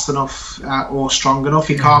not fast enough or strong enough.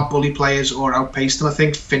 He can't bully players or outpace them. I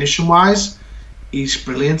think finishing wise, he's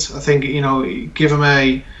brilliant. I think give him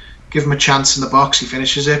a chance in the box, he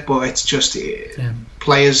finishes it. But it's just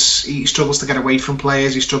players. He struggles to get away from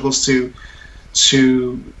players. He struggles to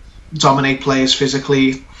dominate players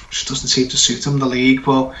physically. Just doesn't seem to suit him, the league.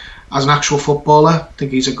 But as an actual footballer, I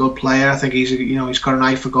think he's a good player. I think he's got an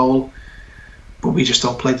eye for goal. But we just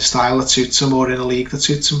don't play the style that suits him, or in a league that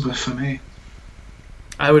suits him. But for me,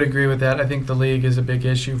 I would agree with that. I think the league is a big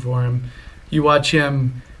issue for him. You watch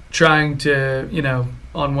him trying to,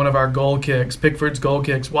 on one of our goal kicks, Pickford's goal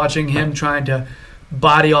kicks, watching him trying to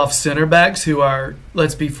body off center backs who are,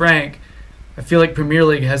 let's be frank, I feel like Premier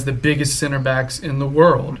League has the biggest center backs in the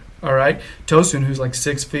world, all right? Tosun, who's like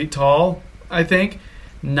 6 feet tall, I think,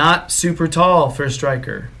 not super tall for a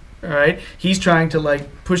striker, all right? He's trying to,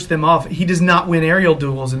 push them off. He does not win aerial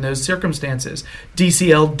duels in those circumstances.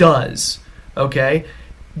 DCL does, okay?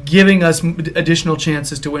 Giving us additional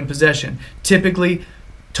chances to win possession. Typically,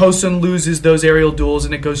 Tosun loses those aerial duels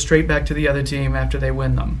and it goes straight back to the other team after they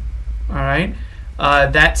win them. All right,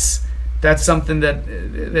 that's something that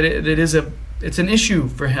it's an issue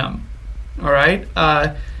for him. All right,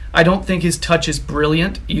 I don't think his touch is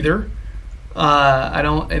brilliant either.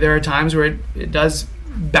 There are times where it does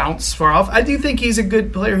bounce far off. I do think he's a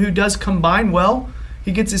good player who does combine well.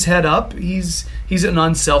 He gets his head up. He's an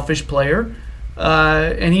unselfish player,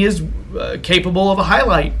 and he is capable of a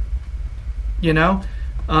highlight.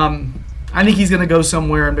 I think he's going to go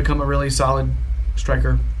somewhere and become a really solid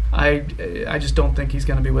striker. I just don't think he's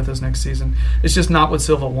going to be with us next season. It's just not what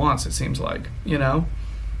Silva wants, it seems like,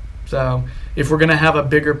 So if we're going to have a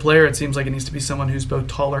bigger player, it seems like it needs to be someone who's both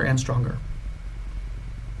taller and stronger.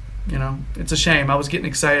 It's a shame. I was getting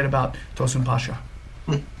excited about Tosun Pasha.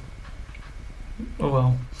 Oh,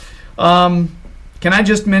 well. Can I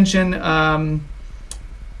just mention a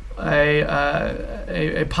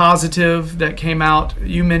positive that came out?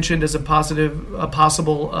 You mentioned as a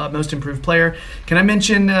possible most improved player. Can I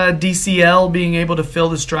mention DCL being able to fill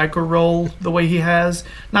the striker role the way he has?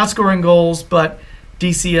 Not scoring goals, but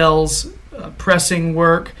DCL's pressing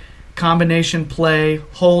work, combination play,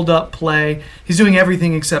 hold-up play. He's doing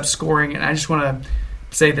everything except scoring, and I just want to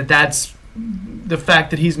say that's the fact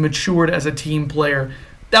that he's matured as a team player.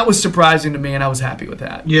 That was surprising to me, and I was happy with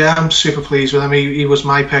that. Yeah, I'm super pleased with him. He was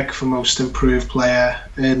my pick for most improved player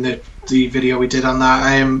in the video we did on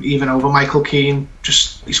that. Even over Michael Keane.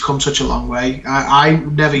 Just he's come such a long way. I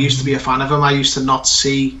never used to be a fan of him. I used to not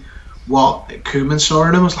see what Koeman saw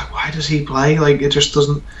in him. I was like, why does he play? It just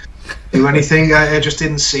doesn't do anything. I just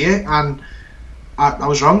didn't see it, and I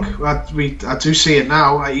was wrong. I do see it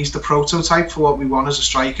now. He's the prototype for what we want as a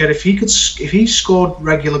striker. If he scored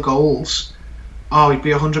regular goals, he'd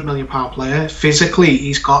be a £100 million player. Physically,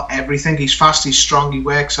 he's got everything. He's fast, he's strong, he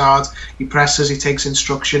works hard, he presses, he takes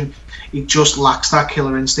instruction. He just lacks that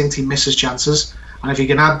killer instinct. He misses chances, and if he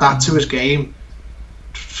can add that to his game,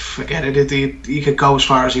 forget it. He could go as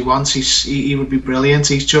far as he wants. He would be brilliant.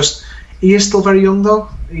 He is still very young though.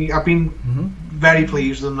 I've been very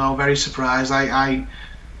pleased with him though, very surprised. I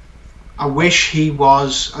I wish he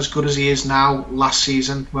was as good as he is now. Last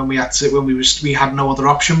season, when we had no other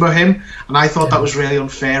option but him, and I thought that was really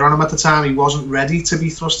unfair on him at the time. He wasn't ready to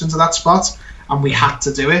be thrust into that spot, and we had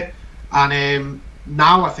to do it. And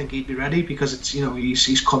now I think he'd be ready, because it's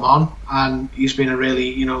he's come on and he's been a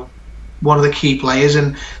really one of the key players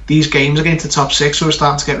in these games against the top six. So we're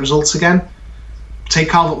starting to get results again. Take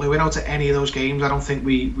Calvert-Lewin out to any of those games, I don't think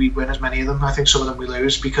we win as many of them. I think some of them we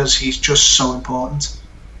lose, because he's just so important.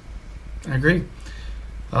 I agree.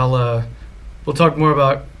 We'll talk more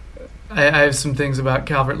about. I have some things about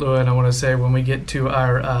Calvert-Lewin I want to say when we get to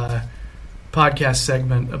our podcast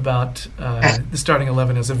segment about the starting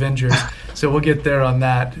 11 as Avengers. So we'll get there on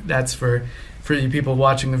that. That's for you people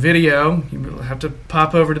watching the video. You will have to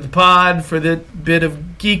pop over to the pod for the bit of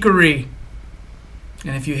geekery.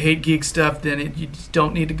 And if you hate geek stuff, then you just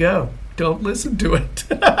don't need to go. Don't listen to it.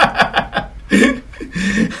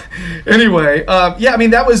 Anyway,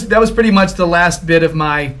 that was pretty much the last bit of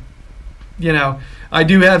my, I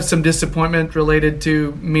do have some disappointment related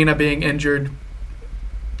to Mina being injured.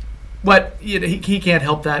 But he can't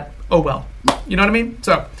help that. Oh, well. You know what I mean?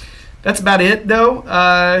 So that's about it,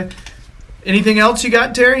 though. Anything else you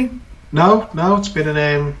got, Terry? No, it's been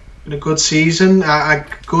a good season.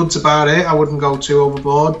 Good's about it. I wouldn't go too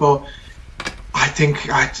overboard, but I think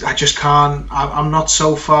I just can't. I'm not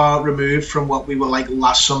so far removed from what we were like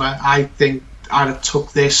last summer. I think I'd have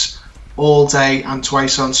took this all day and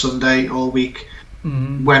twice on Sunday all week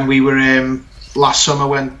when we were last summer,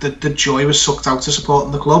 when the joy was sucked out to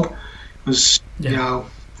supporting the club. It was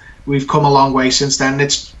we've come a long way since then.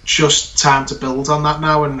 It's just time to build on that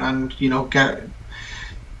now and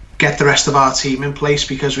get the rest of our team in place,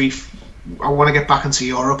 because I want to get back into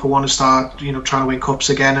Europe. I want to start trying to win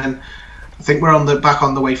cups again, and I think we're back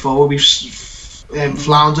on the way forward. We've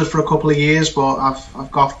floundered for a couple of years, but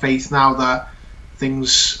I've got faith now that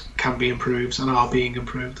things can be improved and are being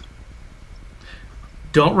improved.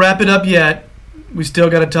 Don't wrap it up yet. We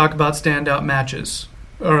still got to talk about standout matches.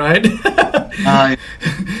 All right. I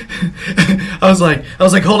was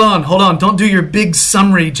like, hold on, don't do your big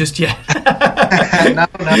summary just yet. No,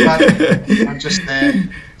 I'm just there.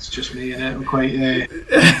 It's just me, and I'm quite.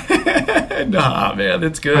 Nah, man,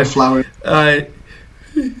 it's good. My flower.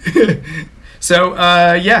 So,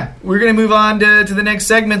 we're gonna move on to the next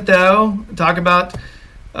segment, though. Talk about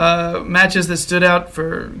matches that stood out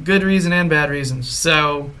for good reason and bad reasons.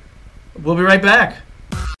 So, we'll be right back.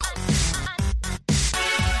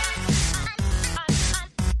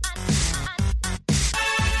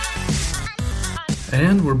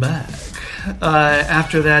 And we're back.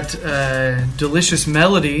 After that delicious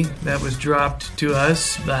melody that was dropped to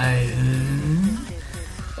us by...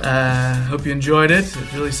 hope you enjoyed it.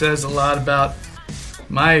 It really says a lot about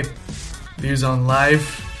my views on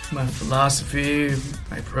life, my philosophy,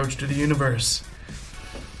 my approach to the universe.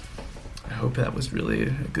 I hope that was really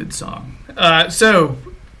a good song. So,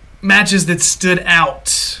 matches that stood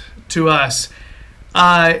out to us.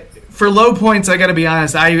 For low points, I got to be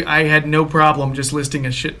honest, I had no problem just listing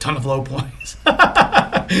a shit ton of low points.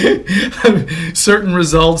 Certain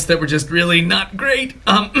results that were just really not great.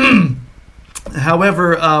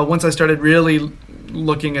 However, once I started really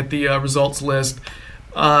looking at the results list,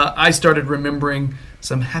 I started remembering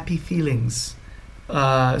some happy feelings.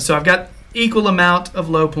 So I've got equal amount of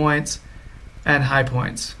low points and high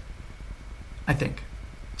points, I think.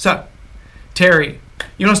 So, Terry,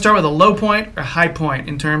 you want to start with a low point or high point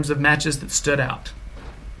in terms of matches that stood out?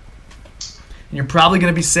 And you're probably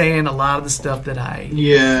going to be saying a lot of the stuff that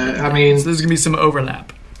Yeah, I mean... So there's going to be some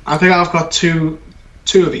overlap. I think I've got two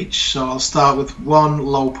of each. So I'll start with one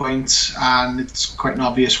low point, and it's quite an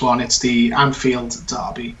obvious one. It's the Anfield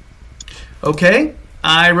derby. Okay,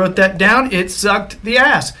 I wrote that down. It sucked the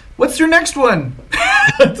ass. What's your next one?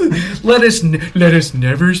 Let us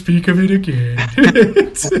never speak of it again.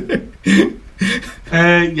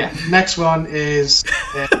 Next one is... Do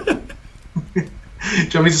you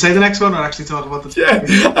want me to say the next one or actually talk about the... Yeah,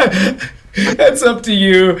 that's up to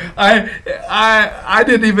you. I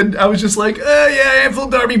didn't even... I was just like,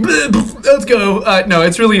 Anfield Derby, let's go. No,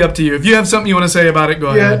 it's really up to you. If you have something you want to say about it, go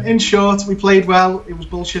ahead. In short, we played well. It was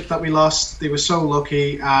bullshit that we lost. They were so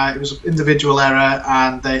lucky. It was an individual error,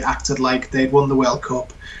 and they acted like they'd won the World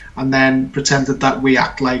Cup and then pretended that we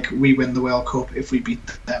act like we win the World Cup if we beat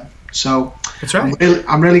them. So that's right.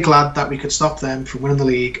 I'm really glad that we could stop them from winning the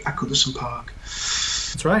league at Goodison Park.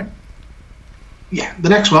 That's right. Yeah, the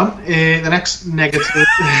next one, the next negative.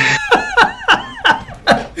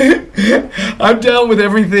 I'm done with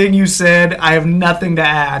everything you said. I have nothing to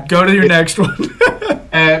add. Go to your next one.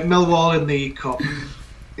 Millwall in the Cup.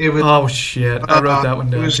 Oh, shit. I wrote that one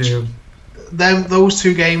down, too. those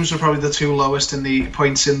two games were probably the two lowest in the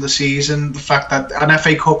points in the season. The fact that an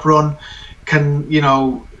FA Cup run can,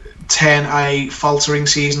 turn a faltering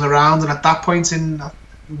season around, and at that point in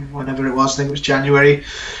whenever it was, I think it was January,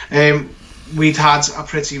 we'd had a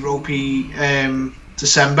pretty ropey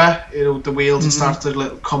December. The wheels had started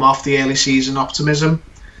to come off the early season optimism,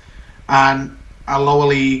 and a lower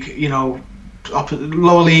league,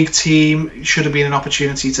 lower league team should have been an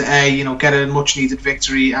opportunity to A, get a much needed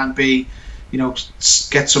victory, and B,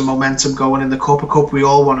 get some momentum going in the cup. A cup we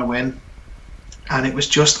all want to win, and it was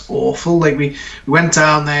just awful. Like we went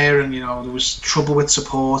down there, and there was trouble with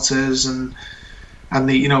supporters, and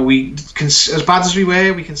we as bad as we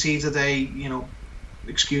were, we conceded a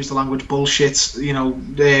excuse the language, bullshit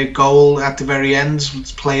their goal at the very end,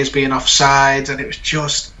 with players being offside, and it was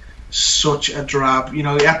just such a drab.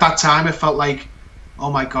 At that time it felt like, oh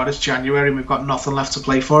my god, it's January and we've got nothing left to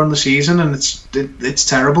play for in the season, and it's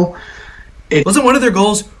terrible. Wasn't one of their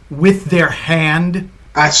goals with their hand?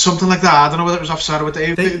 Something like that. I don't know whether it was offside or what.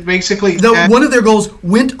 Basically, one of their goals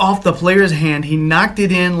went off the player's hand. He knocked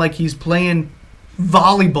it in like he's playing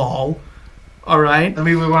volleyball. All right.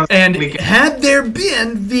 And had there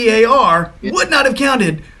been VAR, would not have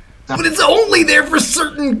counted. But it's only there for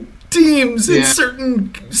certain teams in certain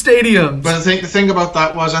stadiums. But the thing about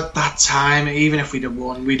that was, at that time, even if we'd have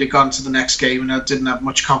won, we'd have gone to the next game, and I didn't have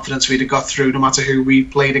much confidence we'd have got through, no matter who we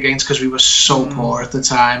played against, because we were so poor at the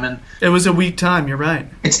time. And it was a weak time. You're right.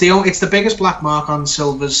 It's the biggest black mark on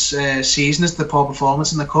Silver's season, is the poor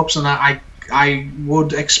performance in the cups, and I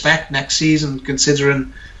would expect next season,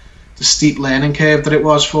 considering the steep learning curve that it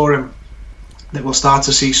was for him, that we'll start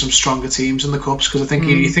to see some stronger teams in the cups, because I think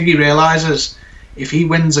he realises if he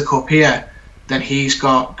wins a cup here, then he's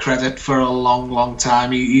got credit for a long, long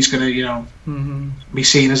time. He's going to, be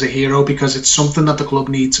seen as a hero, because it's something that the club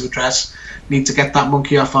need to address, need to get that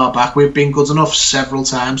monkey off our back. We've been good enough several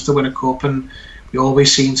times to win a cup, and we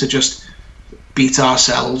always seem to just beat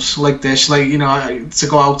ourselves like this. To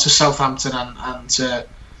go out to Southampton and to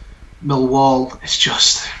Millwall, it's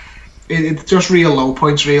just real low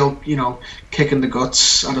points, real kick in the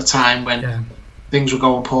guts at a time when things were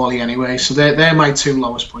going poorly anyway. So they're my two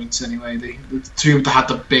lowest points anyway. The two that had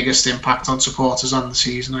the biggest impact on supporters on the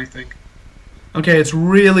season, I think. Okay, it's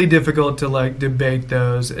really difficult to debate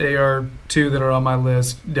those. They are two that are on my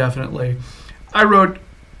list, definitely. I wrote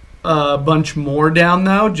a bunch more down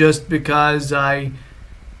though, just because I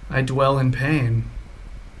dwell in pain.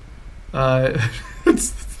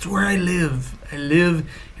 It's where I live. I live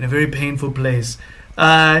in a very painful place.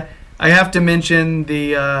 I have to mention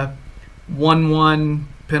the 1-1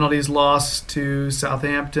 penalties lost to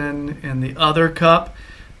Southampton in the other cup,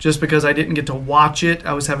 just because I didn't get to watch it.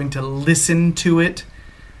 I was having to listen to it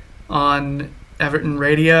on Everton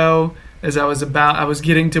radio as I was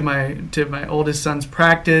getting to my oldest son's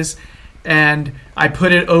practice, and I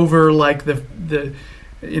put it over I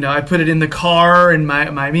put it in the car, and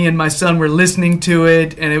me and my son were listening to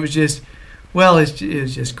it, and it was just, it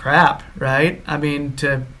was just crap, right? I mean,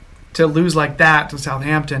 to lose like that to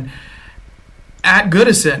Southampton at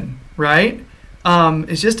Goodison, right?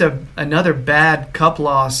 It's just another bad cup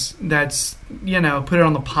loss that's, put it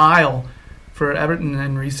on the pile for Everton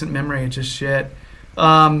in recent memory. It's just shit.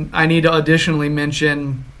 I need to additionally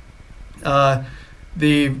mention our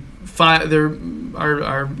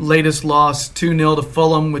latest loss, 2-0 to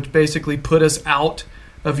Fulham, which basically put us out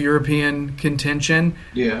of European contention.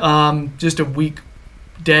 Yeah. Just a weak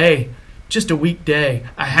day.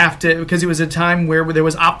 I have to, because it was a time where there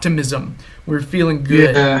was optimism. We were feeling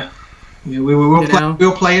good. Yeah, we were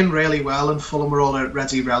playing really well, and Fulham were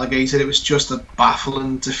already relegated. It was just a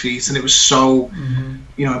baffling defeat, and it was so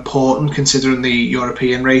important considering the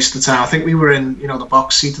European race at the time. I think we were in the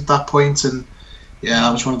box seat at that point, and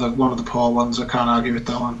that was one of the poor ones. I can't argue with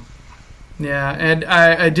that one. Yeah, and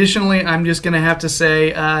additionally, I'm just going to have to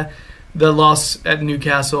say the loss at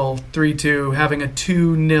Newcastle 3-2, having a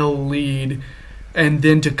 2-0 lead, and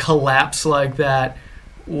then to collapse like that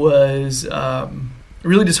was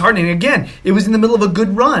really disheartening. Again, it was in the middle of a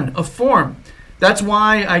good run of form. That's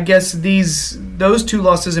why I guess those two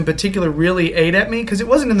losses in particular really ate at me, because it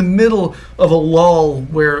wasn't in the middle of a lull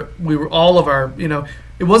where we were all of our,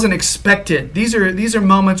 it wasn't expected. These are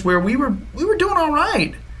moments where we were doing all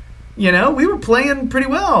right. We were playing pretty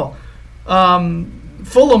well.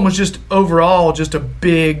 Fulham was just overall just a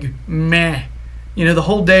big meh. The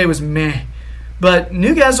whole day was meh. But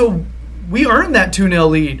Newcastle, we earned that 2-0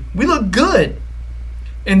 lead. We looked good.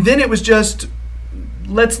 And then it was just,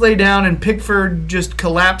 let's lay down, and Pickford just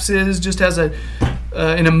collapses, just has an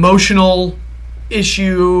emotional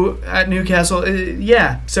issue at Newcastle.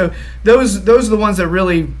 So those are the ones that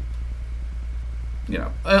really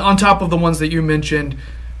on top of the ones that you mentioned,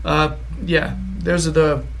 those are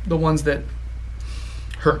the ones that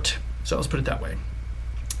hurt. So let's put it that way.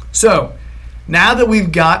 So now that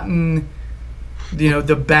we've gotten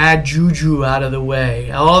the bad juju out of the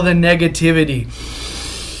way, all the negativity,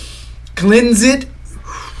 cleanse it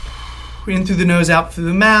in through the nose, out through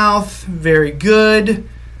the mouth. Very good.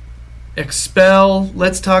 Expel.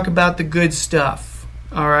 Let's talk about the good stuff.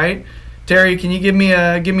 All right, Terry, can you give me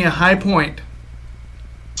a high point?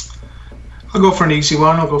 I'll go for an easy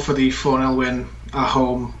one. I'll go for the 4-0 win at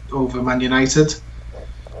home over Man United.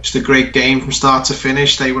 Just a great game from start to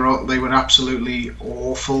finish. They were absolutely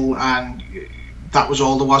awful, and that was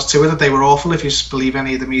all there was to it. They were awful. If you believe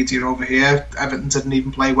any of the media over here, Everton didn't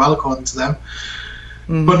even play well according to them.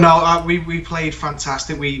 Mm-hmm. But no, we played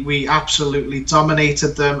fantastic. We absolutely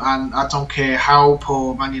dominated them, and I don't care how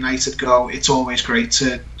poor Man United go. It's always great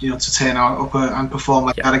to turn out and perform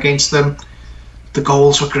like that against them. The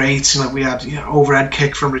goals were great. We had overhead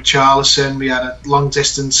kick from Richarlison. We had a long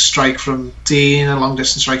distance strike from Dean, a long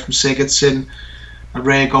distance strike from Sigurdsson, a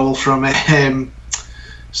rare goal from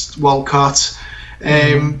Walcott.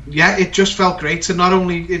 It just felt great to not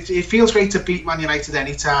only it feels great to beat Man United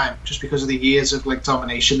anytime, just because of the years of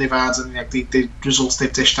domination they've had and the results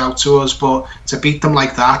they've dished out to us, but to beat them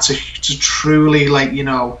like that, to truly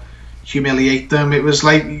humiliate them, it was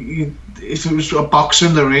like if it was a boxer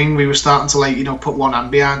in the ring, we were starting to put one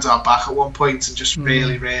hand behind our back at one point and just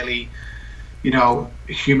really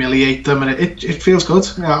humiliate them, and it feels good.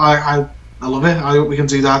 I love it. I hope we can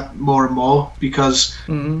do that more and more, because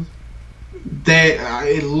it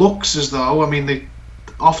looks as though,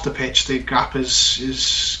 off the pitch the gap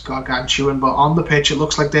is gargantuan, but on the pitch it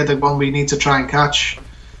looks like they're the one we need to try and catch.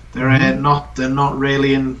 They're not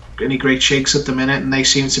really in any great shakes at the minute, and they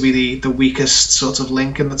seem to be the weakest sort of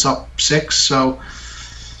link in the top 6. So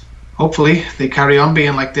hopefully they carry on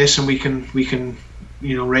being like this, and we can rein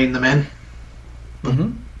them in.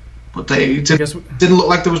 But they didn't look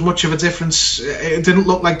like there was much of a difference. It didn't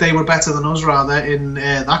look like they were better than us, rather, in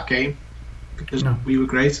that game, because we were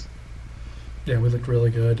great. Yeah, we looked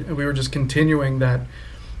really good, and we were just continuing that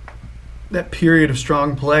period of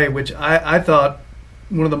strong play, which I thought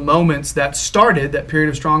one of the moments that started that period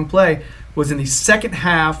of strong play was in the second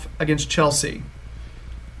half against Chelsea.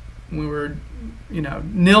 We were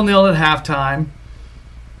 0-0 at halftime,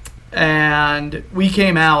 and we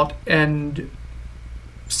came out and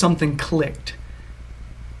something clicked,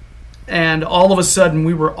 and all of a sudden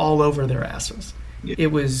we were all over their asses. Yeah.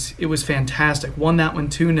 It was fantastic. Won that one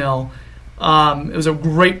 2-0. It was a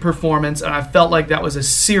great performance, and I felt like that was a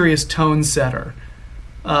serious tone setter.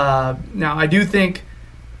 Now I do think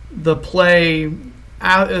the play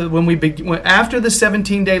after the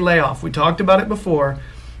 17-day layoff, we talked about it before.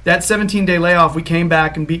 That 17-day layoff, we came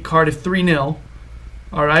back and beat Cardiff 3-0.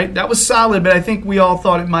 All right, that was solid, but I think we all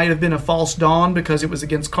thought it might have been a false dawn because it was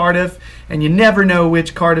against Cardiff, and you never know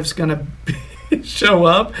which Cardiff's going to show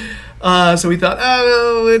up. So we thought,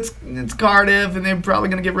 it's Cardiff, and they're probably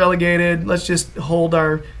going to get relegated. Let's just hold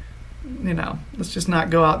our, let's just not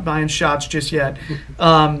go out buying shots just yet.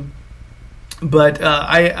 But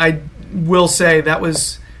I will say that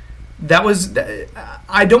was.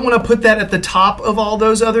 I don't want to put that at the top of all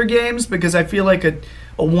those other games, because I feel like a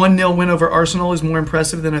 1-0 win over Arsenal is more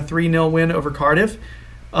impressive than a 3-0 win over Cardiff.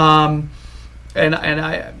 However,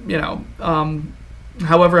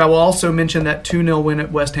 I will also mention that 2-0 win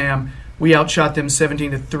at West Ham. We outshot them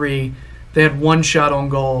 17-3. They had one shot on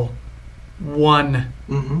goal. One.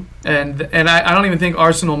 Mm-hmm. And I don't even think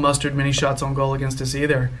Arsenal mustered many shots on goal against us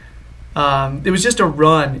either. It was just a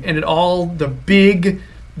run, and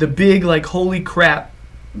the big like holy crap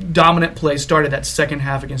dominant play started that second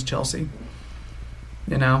half against Chelsea.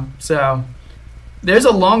 So there's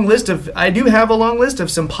a long list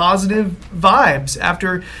of some positive vibes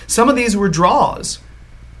after some of these were draws.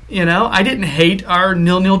 I didn't hate our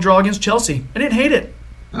 0-0 draw against Chelsea. I didn't hate it.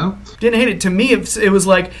 No. Didn't hate it. To me, it was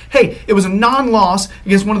like, hey, it was a non-loss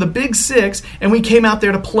against one of the big 6, and we came out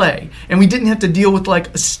there to play, and we didn't have to deal with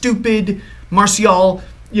like a stupid Martial,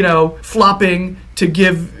 flopping to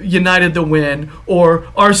give United the win, or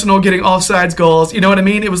Arsenal getting offsides goals. You know what I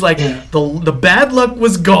mean? It was like the bad luck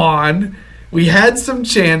was gone. We had some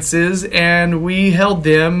chances, and we held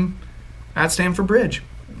them at Stamford Bridge.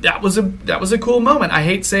 That was a cool moment. I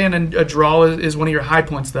hate saying a draw is one of your high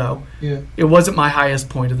points, though. Yeah. It wasn't my highest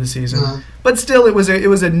point of the season, but still, it was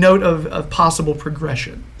a note of possible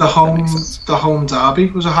progression. The home derby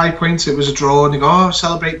was a high point. It was a draw, and you go,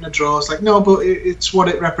 celebrating a draw. It's like, no, but it's what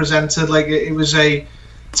it represented. Like it was a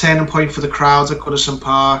turning point for the crowds at Goodison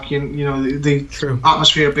Park. The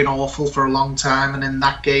atmosphere had been awful for a long time, and in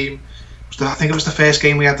that game, I think it was the first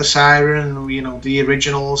game we had the siren, and the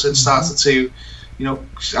originals. It started to,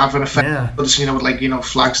 have an effect. Yeah. With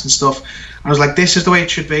flags and stuff. I was like, this is the way it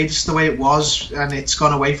should be. This is the way it was, and it's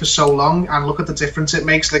gone away for so long. And look at the difference it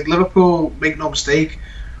makes. Like Liverpool, make no mistake,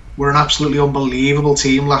 were an absolutely unbelievable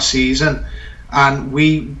team last season, and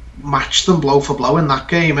we matched them blow for blow in that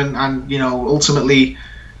game. And ultimately,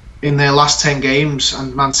 in their last 10 games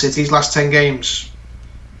and Man City's last 10 games.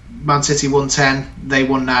 Man City won 10, they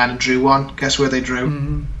won 9 and drew 1. Guess where they drew?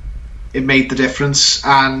 Mm-hmm. It made the difference,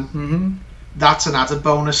 and that's an added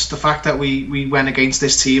bonus. The fact that we went against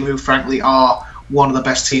this team, who frankly are one of the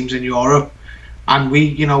best teams in Europe, and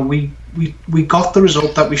we got the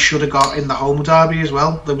result that we should have got in the home derby as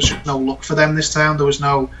well. There was no luck for them this time. There was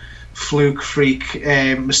no fluke, freak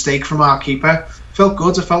mistake from our keeper. Felt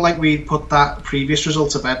good. It felt like we put that previous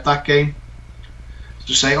result to bed that game.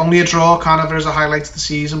 To say only a draw kind of is a highlight of the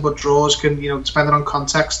season, but draws can, depending on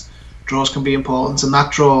context, draws can be important, and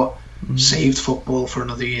that draw saved football for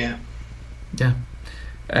another year. Yeah,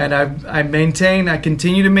 and I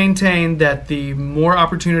continue to maintain that the more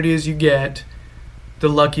opportunities you get, the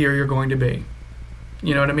luckier you're going to be.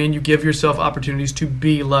 You know what I mean? You give yourself opportunities to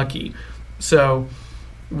be lucky. So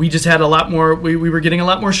we just had a lot more. We were getting a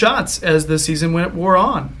lot more shots as the season wore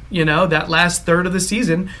on. That last third of the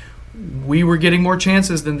season, we were getting more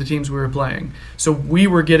chances than the teams we were playing. So we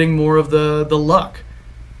were getting more of the luck.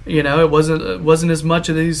 It wasn't as much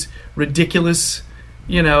of these ridiculous.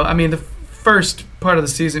 The first part of the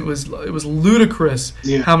season it was ludicrous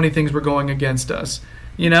how many things were going against us.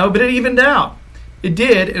 But it evened out. It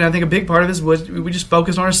did, and I think a big part of this was we just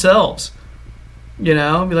focused on ourselves. Be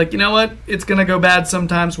like, what? It's gonna go bad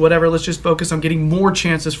sometimes. Whatever. Let's just focus on getting more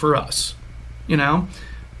chances for us.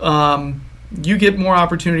 You get more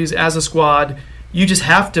opportunities as a squad. You just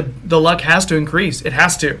have to. The luck has to increase. It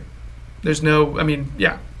has to. There's no.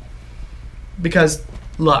 Because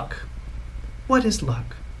luck. What is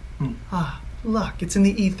luck? Luck. It's in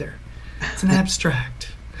the ether. It's an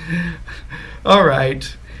abstract. All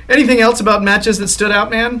right. Anything else about matches that stood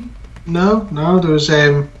out, man? No. There was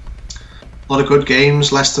a lot of good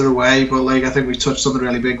games. Leicester away, but I think we touched on the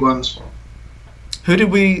really big ones.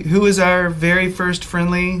 Who was our very first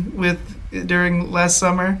friendly with during last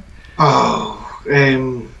summer?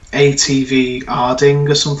 ATV Arding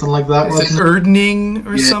or something like that. Is it Erdning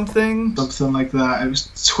or something? Something like that. It was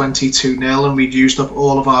 22-0, and we'd used up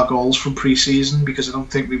all of our goals from pre-season because I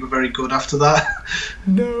don't think we were very good after that.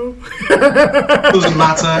 No. Doesn't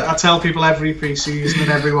matter. I tell people every pre-season,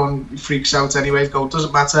 and everyone freaks out anyway.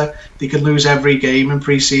 Doesn't matter. They can lose every game in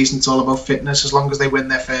pre-season. It's all about fitness as long as they win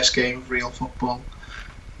their first game of real football.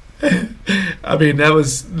 That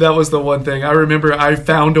was the one thing. I remember I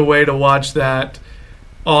found a way to watch that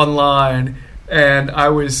online, and I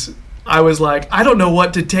was like, I don't know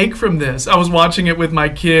what to take from this. I was watching it with my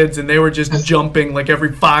kids, and they were just jumping like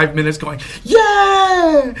every 5 minutes going,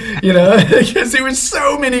 yeah! Because there was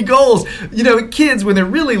so many goals. Kids, when they're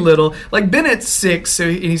really little, like Bennett's 6,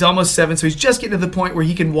 and he's almost 7, so he's just getting to the point where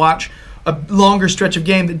he can watch a longer stretch of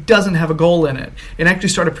game that doesn't have a goal in it and actually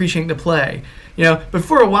start appreciating the play. But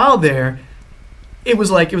for a while there, it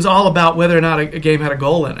was all about whether or not a game had a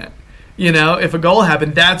goal in it. If a goal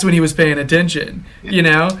happened, that's when he was paying attention.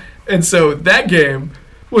 And so that game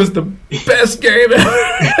was the best game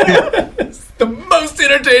ever. It's the most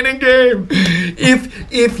entertaining game.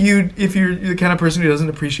 If you're the kind of person who doesn't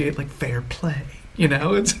appreciate fair play.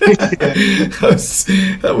 It's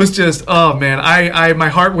that was just, oh man, I my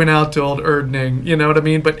heart went out to old Erdning, you know what I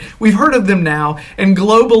mean? But we've heard of them now, and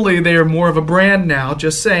globally they are more of a brand now,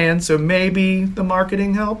 just saying, so maybe the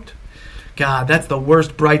marketing helped. God, that's the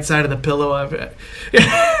worst bright side of the pillow I've had.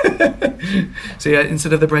 So yeah,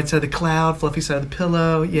 instead of the bright side of the cloud, fluffy side of the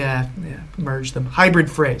pillow, yeah, merge them. Hybrid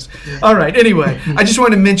phrase. Yeah. All right, anyway, I just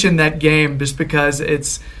wanted to mention that game just because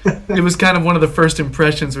it was kind of one of the first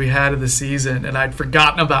impressions we had of the season, and I'd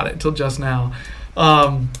forgotten about it until just now.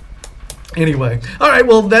 Anyway, all right,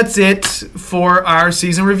 well, that's it for our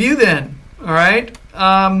season review then. All right.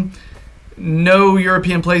 No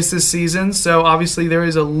European place this season, so obviously there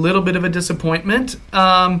is a little bit of a disappointment.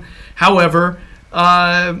 However,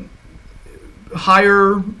 higher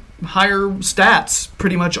stats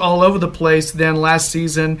pretty much all over the place than last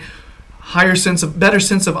season. Better sense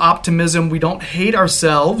of optimism. We don't hate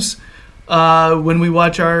ourselves when we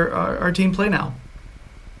watch our team play now.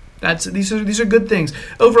 These are good things.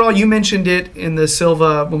 Overall, you mentioned it in the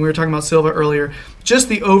Silva when we were talking about Silva earlier. Just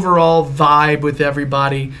the overall vibe with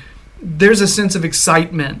everybody. There's a sense of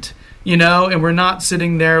excitement, and we're not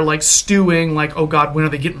sitting there stewing oh God, when are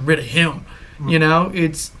they getting rid of him?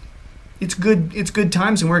 It's good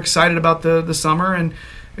times, and we're excited about the summer, and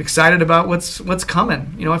excited about what's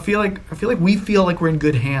coming. I feel like we feel like we're in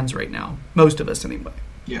good hands right now, most of us anyway.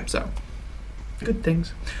 Yeah. So good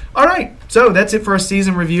things. All right, so that's it for our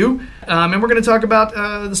season review, and we're going to talk about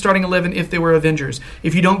the starting 11 if they were Avengers.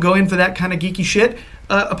 If you don't go in for that kind of geeky shit,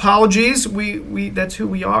 apologies. We that's who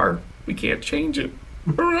we are. We can't change it.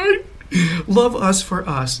 All right, love us for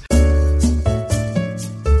us.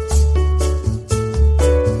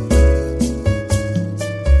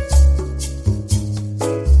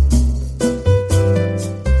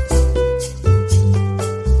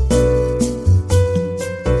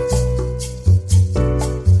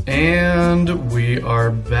 And we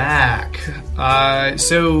are back.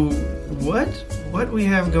 So what we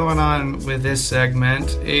have going on with this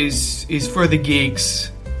segment is for the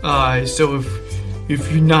geeks. So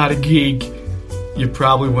if you're not a geek, you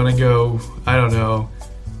probably want to go, I don't know,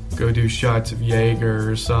 go do shots of Jaeger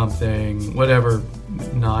or something, whatever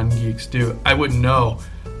non-geeks do. I wouldn't know.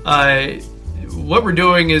 What we're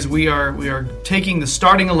doing is we are taking the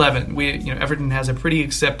starting 11. Everton has a pretty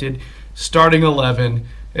accepted starting 11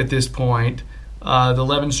 at this point, the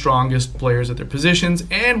 11 strongest players at their positions,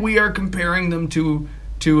 and we are comparing them to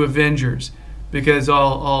Avengers, because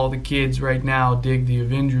all the kids right now dig the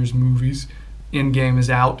Avengers movies. Endgame is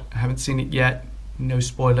out. I haven't seen it yet. No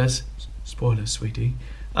spoilers. Spoilers, sweetie.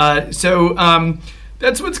 So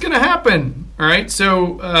that's what's going to happen. All right.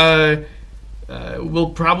 So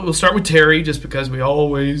we'll start with Terry, just because we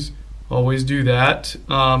always do that.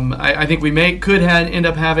 I think we could end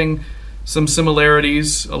up having some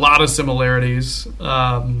similarities, a lot of similarities.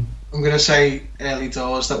 I'm going to say early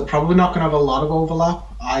doors that we're probably not going to have a lot of overlap.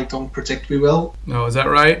 I don't predict we will. No, is that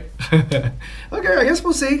right? Okay, I guess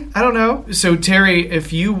we'll see. I don't know. So Terry,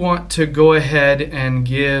 if you want to go ahead and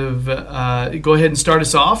go ahead and start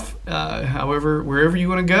us off. However, wherever you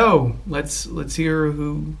want to go, let's hear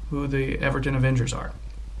who the Everton Avengers are.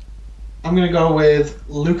 I'm going to go with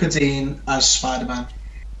Luca Dean as Spider-Man.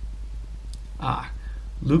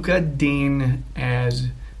 Luca Dean as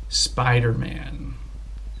Spider-Man.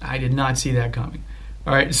 I did not see that coming.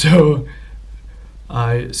 All right, so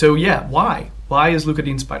yeah, why? Why is Luca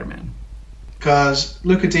Dean Spider-Man? Because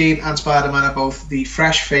Luca Dean and Spider-Man are both the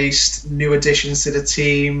fresh-faced new additions to the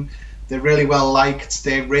team. They're really well liked.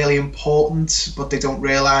 They're really important, but they don't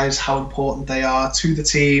realise how important they are to the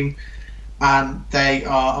team, and they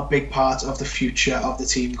are a big part of the future of the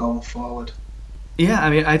team going forward. Yeah, I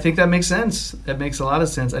mean, I think that makes sense. That makes a lot of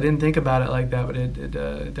sense. I didn't think about it like that, but it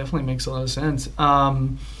definitely makes a lot of sense.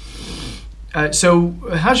 So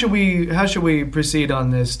how should we proceed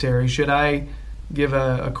on this, Terry? Should I give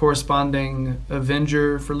a corresponding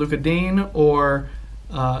Avenger for Luca Dean, or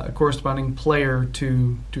a corresponding player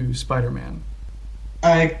to Spider-Man?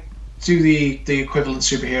 I do the equivalent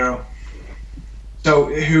superhero.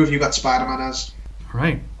 So who have you got Spider-Man as? All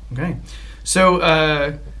right. Okay.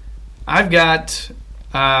 So I've got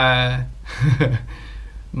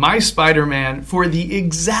my Spider-Man, for the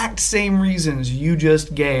exact same reasons you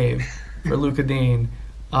just gave for Luca Dean,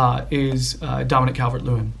 is Dominic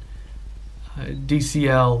Calvert-Lewin.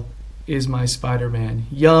 DCL is my Spider-Man.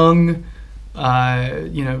 Young,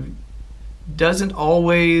 doesn't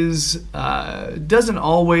always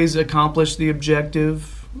accomplish the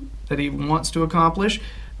objective that he wants to accomplish.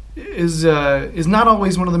 Is not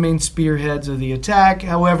always one of the main spearheads of the attack.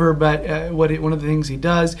 However, but one of the things he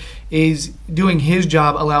does is doing his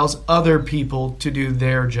job allows other people to do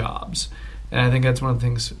their jobs, and I think that's one of the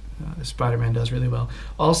things Spider-Man does really well.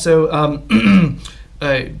 Also,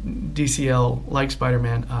 DCL, like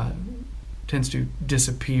Spider-Man, tends to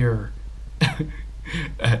disappear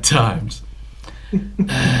at times.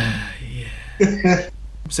 Yeah.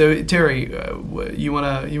 So Terry, you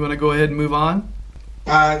wanna go ahead and move on?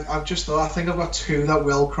 I've just thought, I think I've got two that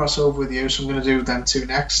will cross over with you, so I'm going to do them two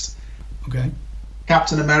next. Okay.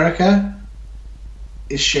 Captain America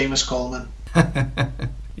is Seamus Coleman.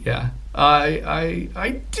 Yeah,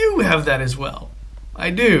 I do have that as well. I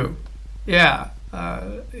do. Yeah.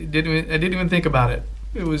 I didn't even think about it.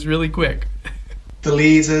 It was really quick. The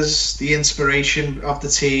leaders, the inspiration of the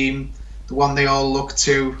team, the one they all look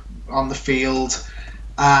to on the field.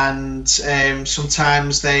 And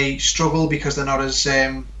sometimes they struggle because they're not as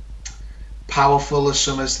powerful as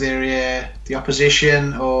some as the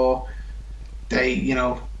opposition, or they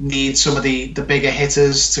need some of the bigger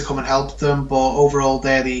hitters to come and help them. But overall,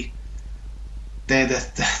 they're the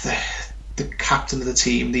captain of the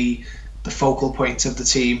team, the focal point of the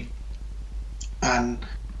team, and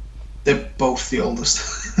they're both the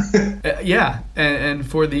oldest. Yeah, and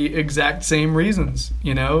for the exact same reasons.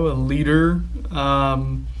 A leader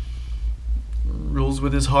rules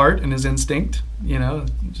with his heart and his instinct.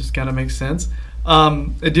 Just kind of makes sense.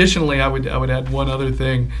 Additionally, I would add one other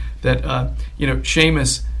thing that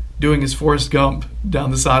Sheamus doing his Forrest Gump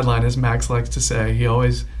down the sideline, as Max likes to say. He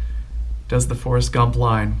always does the Forrest Gump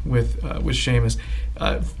line with Sheamus.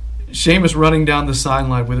 Sheamus running down the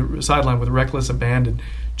sideline with reckless abandon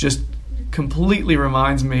just completely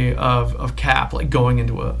reminds me of Cap, like going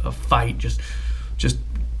into a fight, just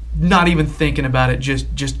not even thinking about it,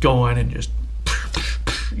 just going and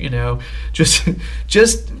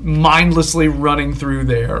just mindlessly running through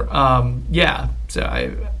there. So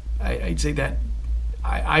I'd say that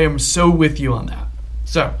I am so with you on that.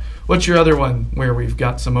 So what's your other one where we've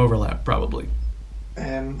got some overlap, probably?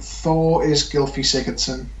 Thor is Gylfi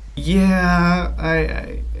Sigurdsson. Yeah,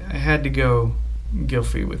 I had to go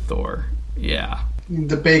Gylfi with Thor. Yeah,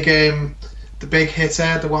 the big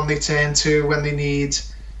hitter, the one they turn to when they need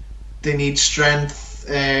strength,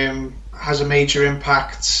 has a major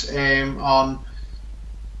impact on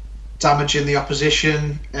damaging the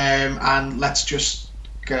opposition. And let's just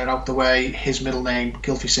get it out the way. His middle name,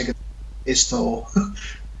 Gylfi Sigurdsson, is Thor.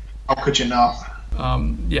 How could you not?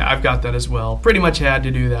 I've got that as well. Pretty much had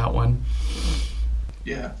to do that one.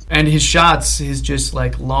 Yeah. And his shots, his just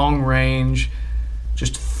like long range,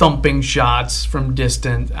 just thumping shots from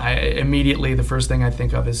distance. Immediately the first thing I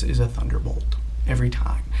think of is a thunderbolt every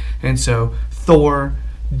time. And so Thor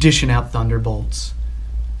dishing out thunderbolts.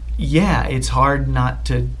 Yeah, it's hard not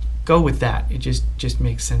to go with that. It just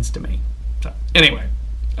makes sense to me. So anyway,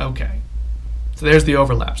 okay. So there's the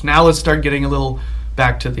overlaps. Now let's start getting a little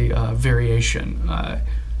back to the variation.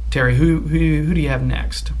 Terry, who do you have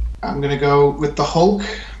next? I'm going to go with the Hulk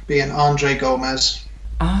being Andre Gomez.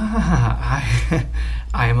 I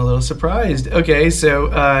am a little surprised. Okay,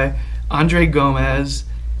 so Andre Gomez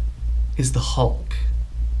is the Hulk.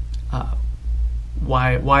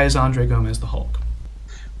 Why is Andre Gomez the Hulk?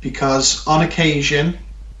 Because on occasion,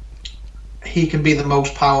 he can be the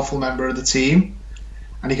most powerful member of the team,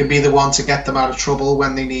 and he can be the one to get them out of trouble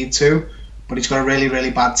when they need to, but he's got a really,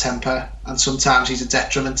 really bad temper, and sometimes he's a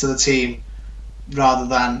detriment to the team rather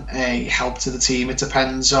than a help to the team. It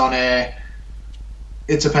depends on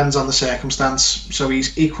the circumstance. So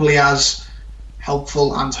he's equally as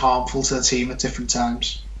helpful and harmful to the team at different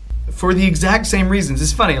times. For the exact same reasons.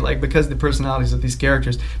 It's funny, like, because of the personalities of these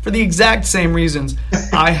characters. For the exact same reasons,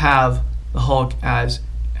 I have the Hulk as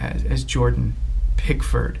Jordan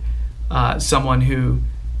Pickford, someone who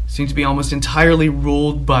seems to be almost entirely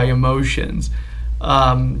ruled by emotions.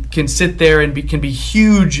 Can sit there and can be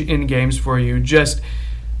huge in games for you, just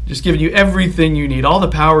giving you everything you need, all the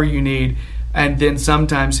power you need, and then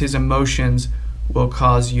sometimes his emotions will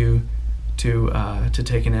cause you to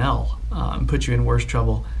take an L, and put you in worse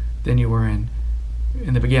trouble than you were in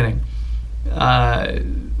the beginning.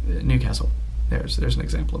 Newcastle, there's an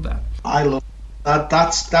example of that. I love that.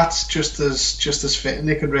 That's just as fitting.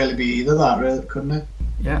 It could really be either that, really, couldn't it?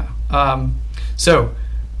 Yeah. So,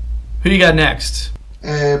 who do you got next?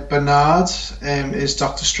 Bernard is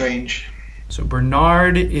Doctor Strange. So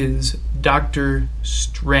Bernard is Doctor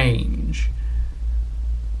Strange.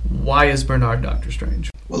 Why is Bernard Doctor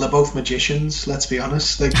Strange? Well, they're both magicians. Let's be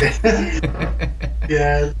honest.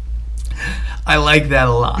 Yeah. I like that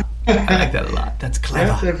a lot. That's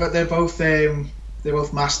clever. Yeah, they're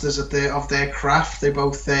both masters of their craft. They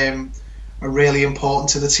both are really important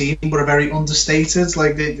to the team, but are very understated.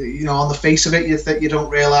 Like on the face of it, you don't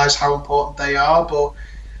realize how important they are. But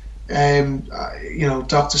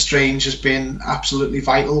Doctor Strange has been absolutely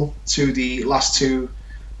vital to the last two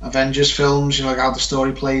Avengers films. Like how the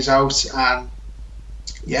story plays out, and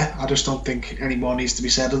yeah, I just don't think any more needs to be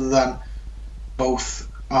said other than both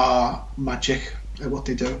are magic at what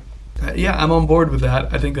they do. Yeah, I'm on board with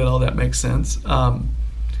that. I think that all that makes sense.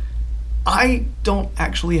 I don't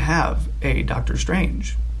actually have a Doctor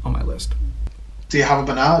Strange on my list. Do you have a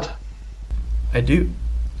Bernard? I do.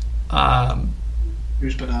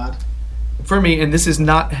 Who's Bernard? For me, and this is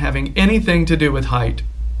not having anything to do with height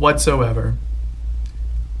whatsoever,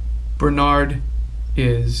 Bernard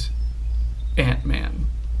is Ant-Man.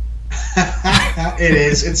 It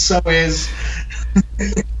is. It so is.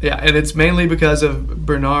 Yeah, and it's mainly because of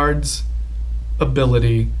Bernard's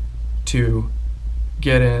ability to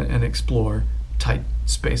get in and explore tight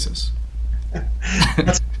spaces.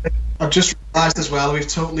 I've just realised as well, we've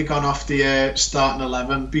totally gone off the starting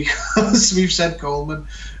 11 because we've said Coleman.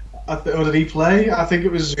 Or did he play? I think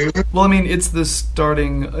it was Zuma. Well, I mean, it's the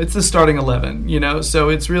starting 11, so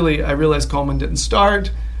it's really, I realize Coleman didn't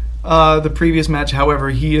start the previous match. However,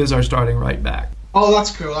 he is our starting right back. Oh,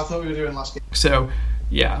 that's cool. I thought we were doing last game. So,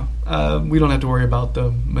 yeah, we don't have to worry about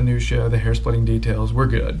the minutia, the hair-splitting details. We're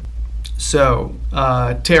good. So,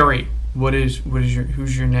 Terry,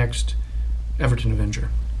 who's your next Everton Avenger?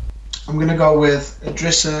 I'm going to go with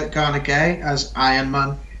Idrissa Gana Gueye as Iron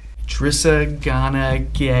Man. Idrissa Gana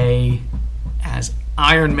Gueye as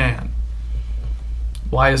Iron Man.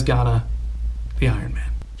 Why is Gana the Iron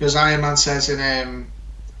Man? Because Iron Man says in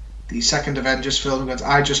the second Avengers film, he goes,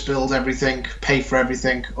 I just build everything, pay for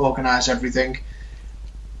everything, organise everything.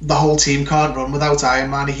 The whole team can't run without Iron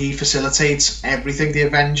Man. He facilitates everything. The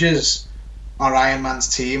Avengers are Iron Man's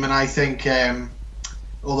team, and I think,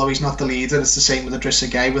 although he's not the leader, it's the same with Idrissa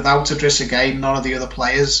Gueye. Without Idrissa Gueye, none of the other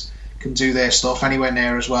players can do their stuff anywhere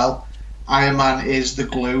near as well. Iron Man is the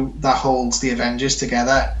glue that holds the Avengers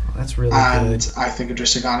together. That's really and good. I think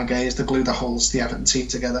Idrissa Gana Gueye is the glue that holds the Everton team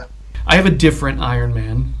together. I have a different Iron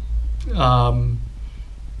Man.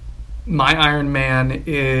 My Iron Man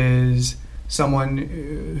is someone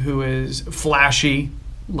who is flashy,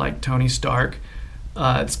 like Tony Stark.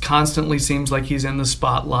 It constantly seems like he's in the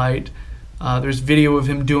spotlight. There's video of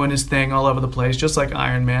him doing his thing all over the place, just like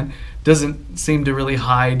Iron Man. Doesn't seem to really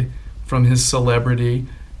hide from his celebrity.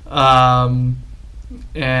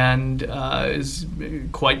 And is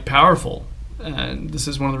quite powerful. And this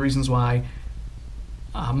is one of the reasons why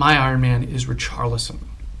my Iron Man is Richarlison.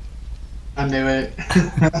 I knew it.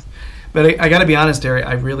 But I got to be honest, Harry.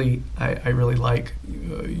 I really like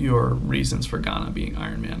your reasons for Ghana being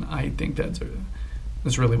Iron Man. I think that's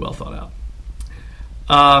really well thought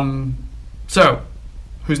out. So,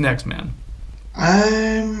 who's next, man?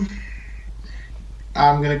 I'm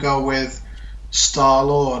gonna go with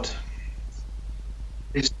Star-Lord.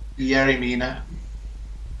 It's Yerry Mina.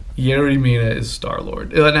 Yerry Mina is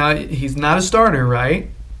Star-Lord. Now he's not a starter, right?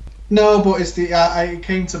 No, but it's it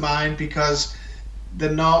came to mind because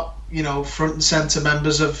they're not, front and center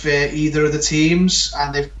members of either of the teams,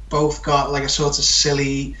 and they've both got like a sort of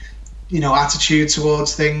silly, attitude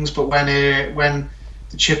towards things. But when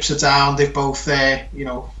the chips are down, they've both, they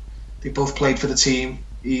both played for the team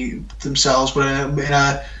themselves, but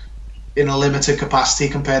in a limited capacity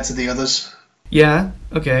compared to the others. Yeah.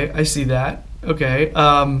 Okay, I see that. Okay.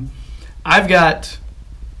 I've got,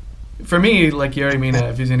 for me, like Yerry Mina,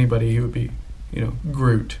 if he's anybody, he would be,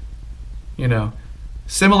 Groot.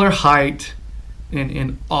 Similar height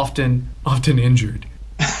and often injured.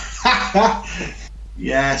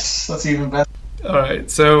 Yes, that's even better. All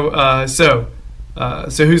right. So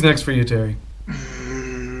who's next for you, Terry?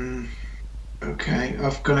 Okay,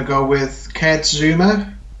 I'm gonna go with Kurt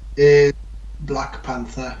Zuma is Black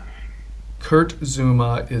Panther. Kurt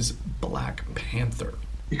Zuma is Black Panther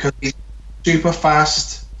Because he's super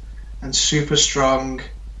fast and super strong,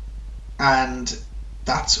 and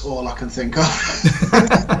that's all I can think of.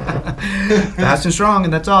 Fast and strong,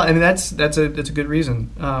 and that's all. I mean, that's a good reason.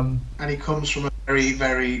 And he comes from a very,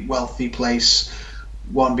 very wealthy place.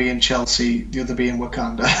 One being Chelsea, the other being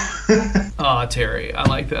Wakanda. Oh, Terry, I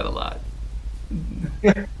like that a lot.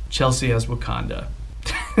 Chelsea as Wakanda.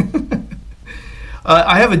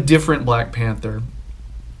 I have a different Black Panther.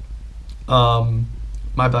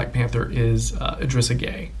 My Black Panther is Idrissa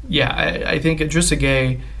Gueye. Yeah, I think Idrissa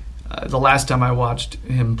Gueye, the last time I watched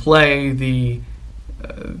him play, the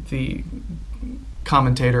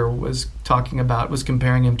commentator was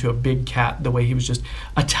comparing him to a big cat, the way he was just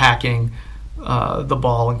attacking the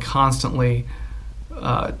ball and constantly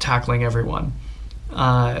tackling everyone.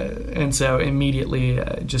 And so immediately,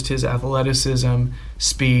 just his athleticism,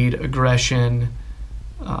 speed, aggression,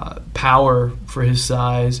 power for his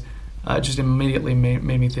size, just immediately made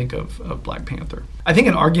me think of Black Panther. I think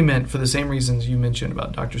an argument for the same reasons you mentioned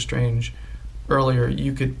about Doctor Strange earlier,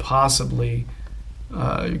 you could possibly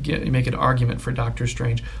make an argument for Doctor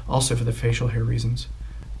Strange, also for the facial hair reasons.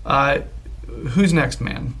 Who's next,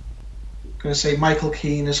 man? I'm going to say Michael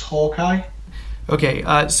Keane as Hawkeye. Okay,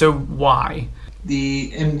 so why?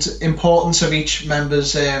 The importance of each member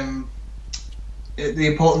to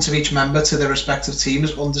their respective team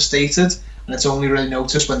is understated, and it's only really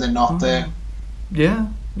noticed when they're not there. Yeah.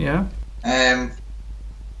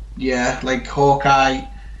 Like Hawkeye,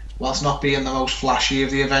 whilst not being the most flashy of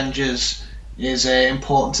the Avengers, is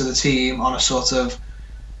important to the team on a sort of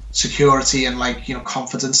security and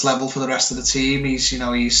confidence level for the rest of the team. He's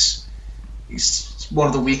one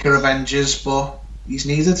of the weaker Avengers, but he's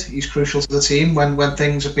needed. He's crucial to the team. When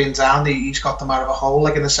things have been down, he's got them out of a hole.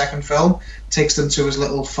 Like in the second film, takes them to his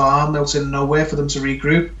little farm out in nowhere for them to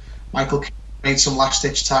regroup. Michael Keane made some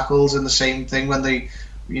last-ditch tackles, and the same thing when the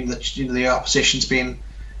opposition's been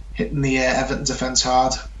hitting the Everton defence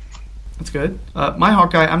hard. That's good. My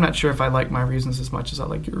Hawkeye, I'm not sure if I like my reasons as much as I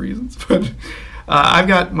like your reasons, but I've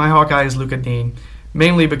got my Hawkeye as Luka Dean,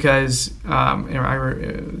 mainly because I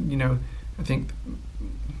think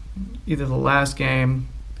either the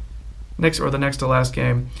next to last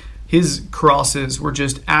game, his crosses were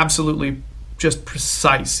just absolutely just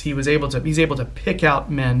precise. He's able to pick out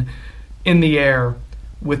men in the air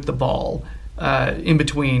with the ball, in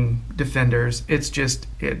between defenders.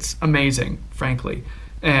 It's amazing, frankly.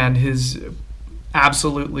 And his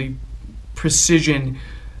absolutely precision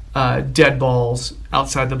dead balls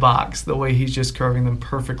outside the box, the way he's just curving them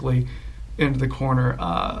perfectly into the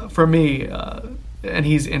corner. For me, and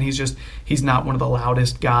he's not one of the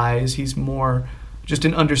loudest guys. He's more just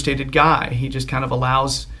an understated guy. He just kind of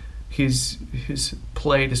allows his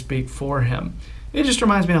play to speak for him. It just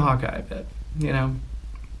reminds me of Hawkeye a bit, you know.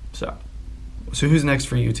 So who's next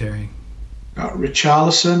for you, Terry?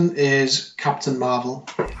 Richarlison is Captain Marvel.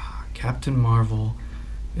 Captain Marvel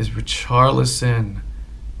is Richarlison.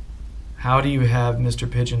 How do you have Mr.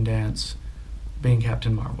 Pigeon Dance being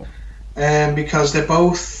Captain Marvel? Because they're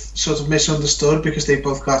both sort of misunderstood, because they've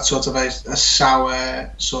both got sort of a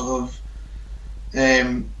sour sort of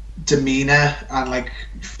demeanour and like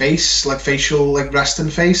face, like facial, like resting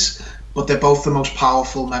face, but they're both the most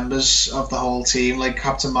powerful members of the whole team. Like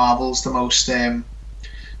Captain Marvel's the most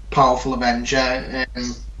powerful Avenger, and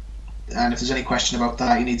if there's any question about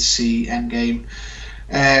that, you need to see Endgame.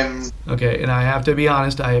 Okay, and I have to be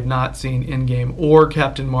honest, I have not seen Endgame or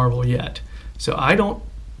Captain Marvel yet, so I don't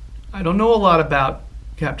know a lot about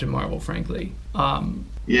Captain Marvel, frankly.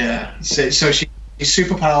 Yeah, so she's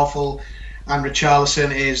super powerful, and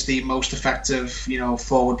Richarlison is the most effective,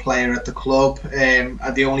 forward player at the club.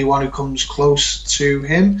 The only one who comes close to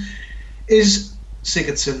him is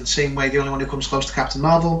Sigurdsson. Same way, the only one who comes close to Captain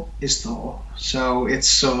Marvel is Thor. So it's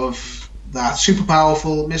sort of that super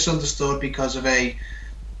powerful, misunderstood because of a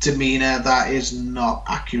demeanour that is not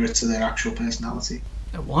accurate to their actual personality.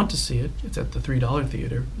 I want to see it. It's at the $3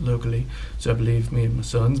 theater locally, so I believe me and my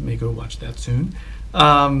sons may go watch that soon.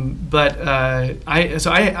 But I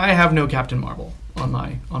have no Captain Marvel on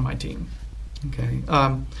my team. Okay.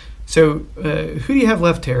 So who do you have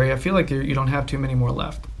left, Terry? I feel like you don't have too many more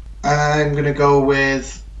left. I'm gonna go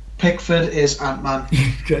with Pickford is Ant-Man.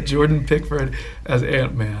 You've got Jordan Pickford as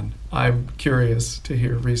Ant-Man. I'm curious to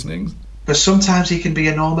hear reasonings. But sometimes he can be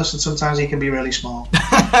enormous and sometimes he can be really small.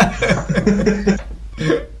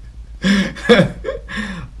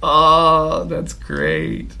 Oh, that's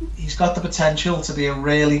great. He's got the potential to be a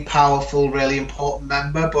really powerful, really important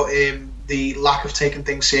member, but the lack of taking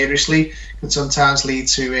things seriously can sometimes lead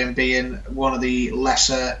to him being one of the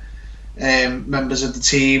lesser members of the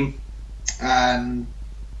team. And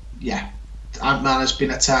yeah, Ant-Man has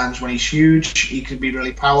been at times when he's huge, he can be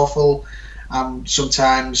really powerful.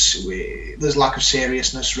 Sometimes there's lack of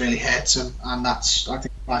seriousness really hurts him, and that's, I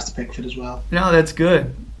think, applies to Pickford as well. No, that's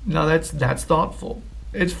good. No, that's thoughtful.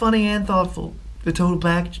 It's funny and thoughtful. The total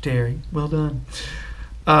package, Terry. Well done.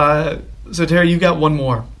 So Terry, you got one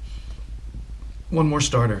more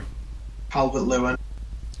starter. Calvert-Lewin.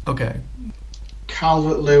 Okay.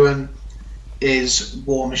 Calvert-Lewin is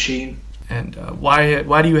War Machine. And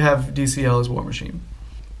why do you have DCL as War Machine?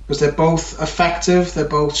 Because they're both effective, they're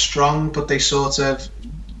both strong, but they sort of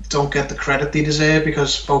don't get the credit they deserve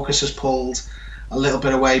because focus is pulled a little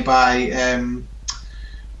bit away by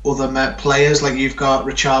other players. Like you've got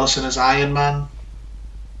Richarlison as Iron Man,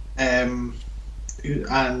 and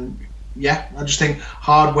yeah, I just think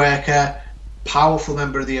hard worker, powerful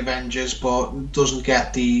member of the Avengers, but doesn't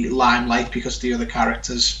get the limelight because of the other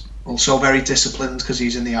characters. Also very disciplined because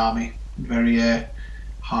he's in the army, very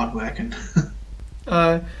hard working.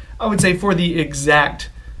 I would say for the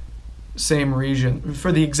exact same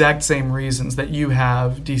reasons that you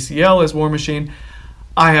have DCL as War Machine,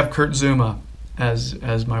 I have Kurt Zuma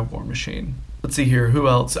as my War Machine. Let's see here, who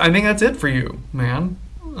else? I think that's it for you, man.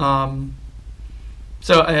 I've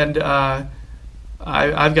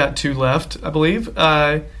got two left, I believe.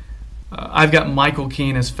 I've got Michael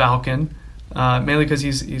Keane as Falcon, mainly because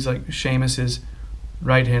he's like Sheamus's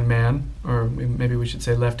right-hand man, or maybe we should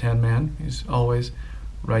say left-hand man. He's always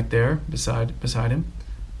right there beside him.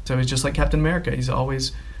 So he's just like Captain America. He's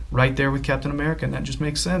always right there with Captain America, and that just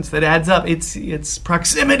makes sense. That adds up. It's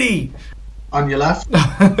proximity. On your left?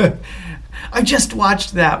 I just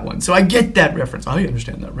watched that one, so I get that reference. I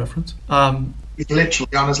understand that reference. He's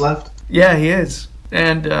literally on his left. Yeah, he is.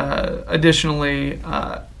 And additionally,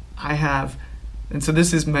 I have, and so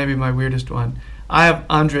this is maybe my weirdest one, I have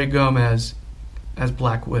Andre Gomez as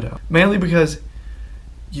Black Widow. Mainly because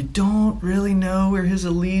you don't really know where his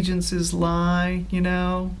allegiances lie,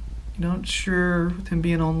 You're not sure with him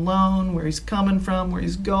being on loan, where he's coming from, where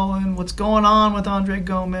he's going, what's going on with Andre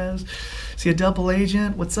Gomez. Is he a double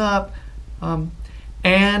agent? What's up?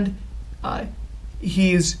 And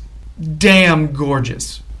he's damn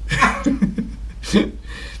gorgeous.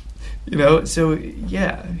 You know, so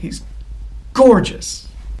yeah, he's gorgeous.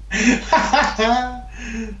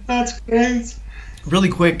 That's great. Really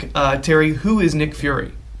quick, Terry, who is Nick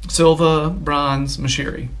Fury? Silva, Bronze,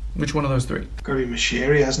 Mashiri? Which one of those three? Gotta be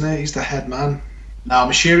Mashiri, hasn't it? He's the head man. No,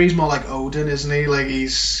 Mashiri's more like Odin, isn't he? Like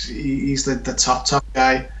he's the top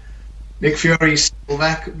guy. Nick Fury's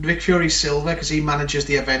Silver. Nick Fury's Silver because he manages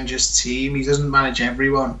the Avengers team. He doesn't manage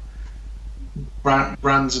everyone.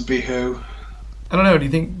 Brands would be who? I don't know. Do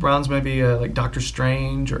you think Bronze might be like Doctor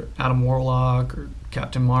Strange or Adam Warlock or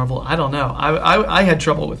Captain Marvel? I don't know. I had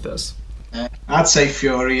trouble with this. I'd say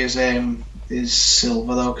Fury is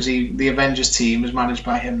Silver though, because the Avengers team is managed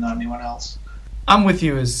by him, not anyone else. I'm with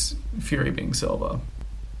you as Fury being Silva.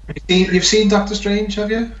 You've seen Doctor Strange,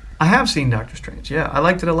 have you? I have seen Doctor Strange. Yeah, I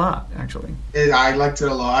liked it a lot, actually. I liked it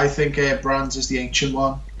a lot. I think Brands is the ancient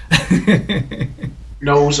one.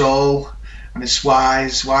 Knows all and is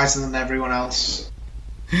wiser than everyone else.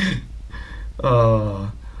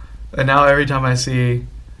 And now every time I see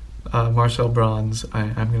Marcel Bronze,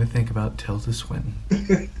 I'm going to think about Tilda Swinton.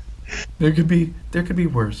 There could be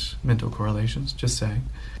worse mental correlations. Just saying.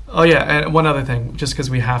 Oh yeah, and one other thing, just because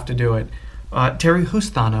we have to do it. Terry,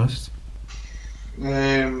 who's Thanos?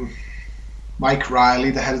 Mike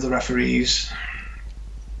Riley, the head of the referees.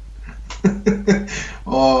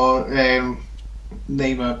 Or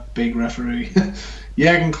name a big referee.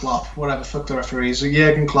 Jurgen Klopp, whatever, fuck the referees.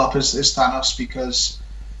 Jurgen Klopp is Thanos because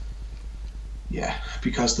they're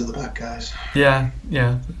the bad guys. Yeah.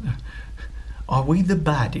 Are we the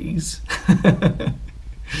baddies?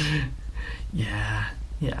 Yeah.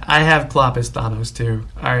 I have Klopp as Thanos too.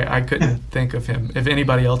 I couldn't think of him if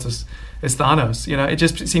anybody else is Thanos. You know, it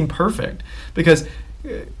just seemed perfect because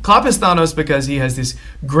Klopp is Thanos because he has this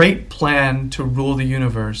great plan to rule the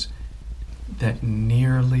universe that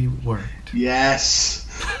nearly worked. Yes,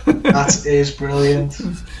 that is brilliant.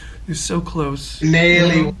 It's so close.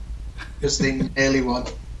 Nearly, because they nearly won.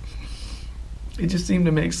 It just seemed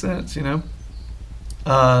to make sense, you know.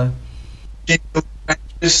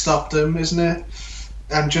 Just stopped him, isn't it?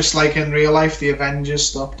 And just like in real life, the Avengers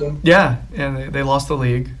stopped him. Yeah, and they lost the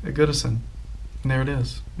league at Goodison. And there it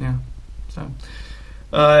is. Yeah. So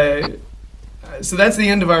that's the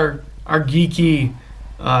end of our geeky,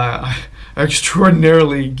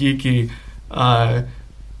 extraordinarily geeky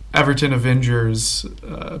Everton Avengers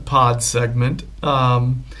pod segment.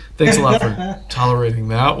 Thanks a lot for tolerating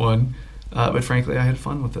that one. But frankly, I had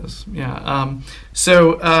fun with this. Yeah.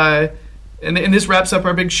 And this wraps up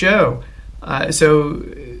our big show. So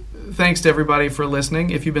thanks to everybody for listening.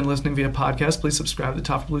 If you've been listening via podcast, please subscribe to the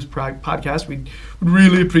Toffee Blues podcast. We'd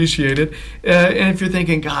really appreciate it. And if you're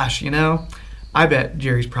thinking, gosh, you know, I bet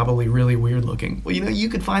Jerry's probably really weird looking. Well, you know, you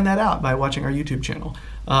could find that out by watching our YouTube channel.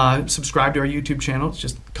 Subscribe to our YouTube channel. It's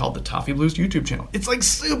just called the Toffee Blues YouTube channel. It's like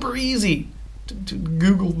super easy to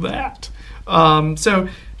Google that. So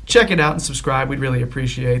check it out and subscribe. We'd really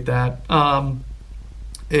appreciate that.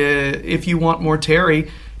 If you want more Terry,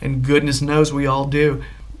 and goodness knows we all do,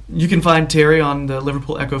 you can find Terry on the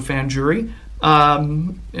Liverpool Echo fan jury,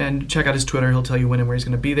 and check out his Twitter. He'll tell you when and where he's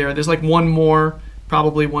going to be there. There's like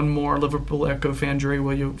probably one more Liverpool Echo fan jury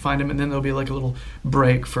where you find him, and then there'll be like a little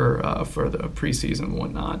break for the preseason and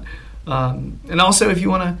whatnot. And also, if you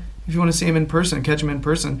want to see him in person, catch him in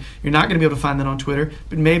person, you're not going to be able to find that on Twitter,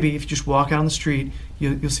 but maybe if you just walk out on the street,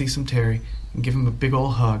 you'll see some Terry and give him a big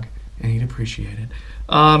old hug, and he'd appreciate it.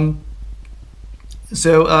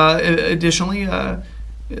 Additionally,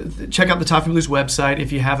 check out the Toffee Blues website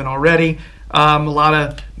if you haven't already. A lot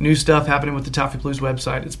of new stuff happening with the Toffee Blues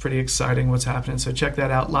website. It's pretty exciting what's happening, so check that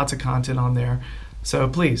out. Lots of content on there. So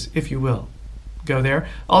please, if you will, go there.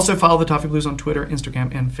 Also follow the Toffee Blues on Twitter,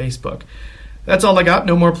 Instagram, and Facebook. That's all I got.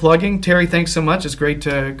 No more plugging. Terry, thanks so much. It's great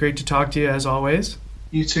to talk to you as always.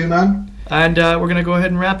 You too, man. And we're going to go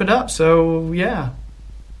ahead and wrap it up. So, yeah,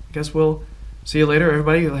 I guess we'll see you later,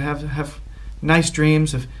 everybody. Have nice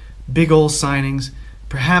dreams of big old signings,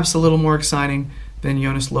 perhaps a little more exciting than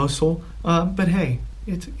Jonas Losel. But hey,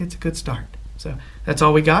 it's a good start. So that's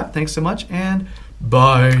all we got. Thanks so much, and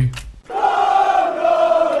bye.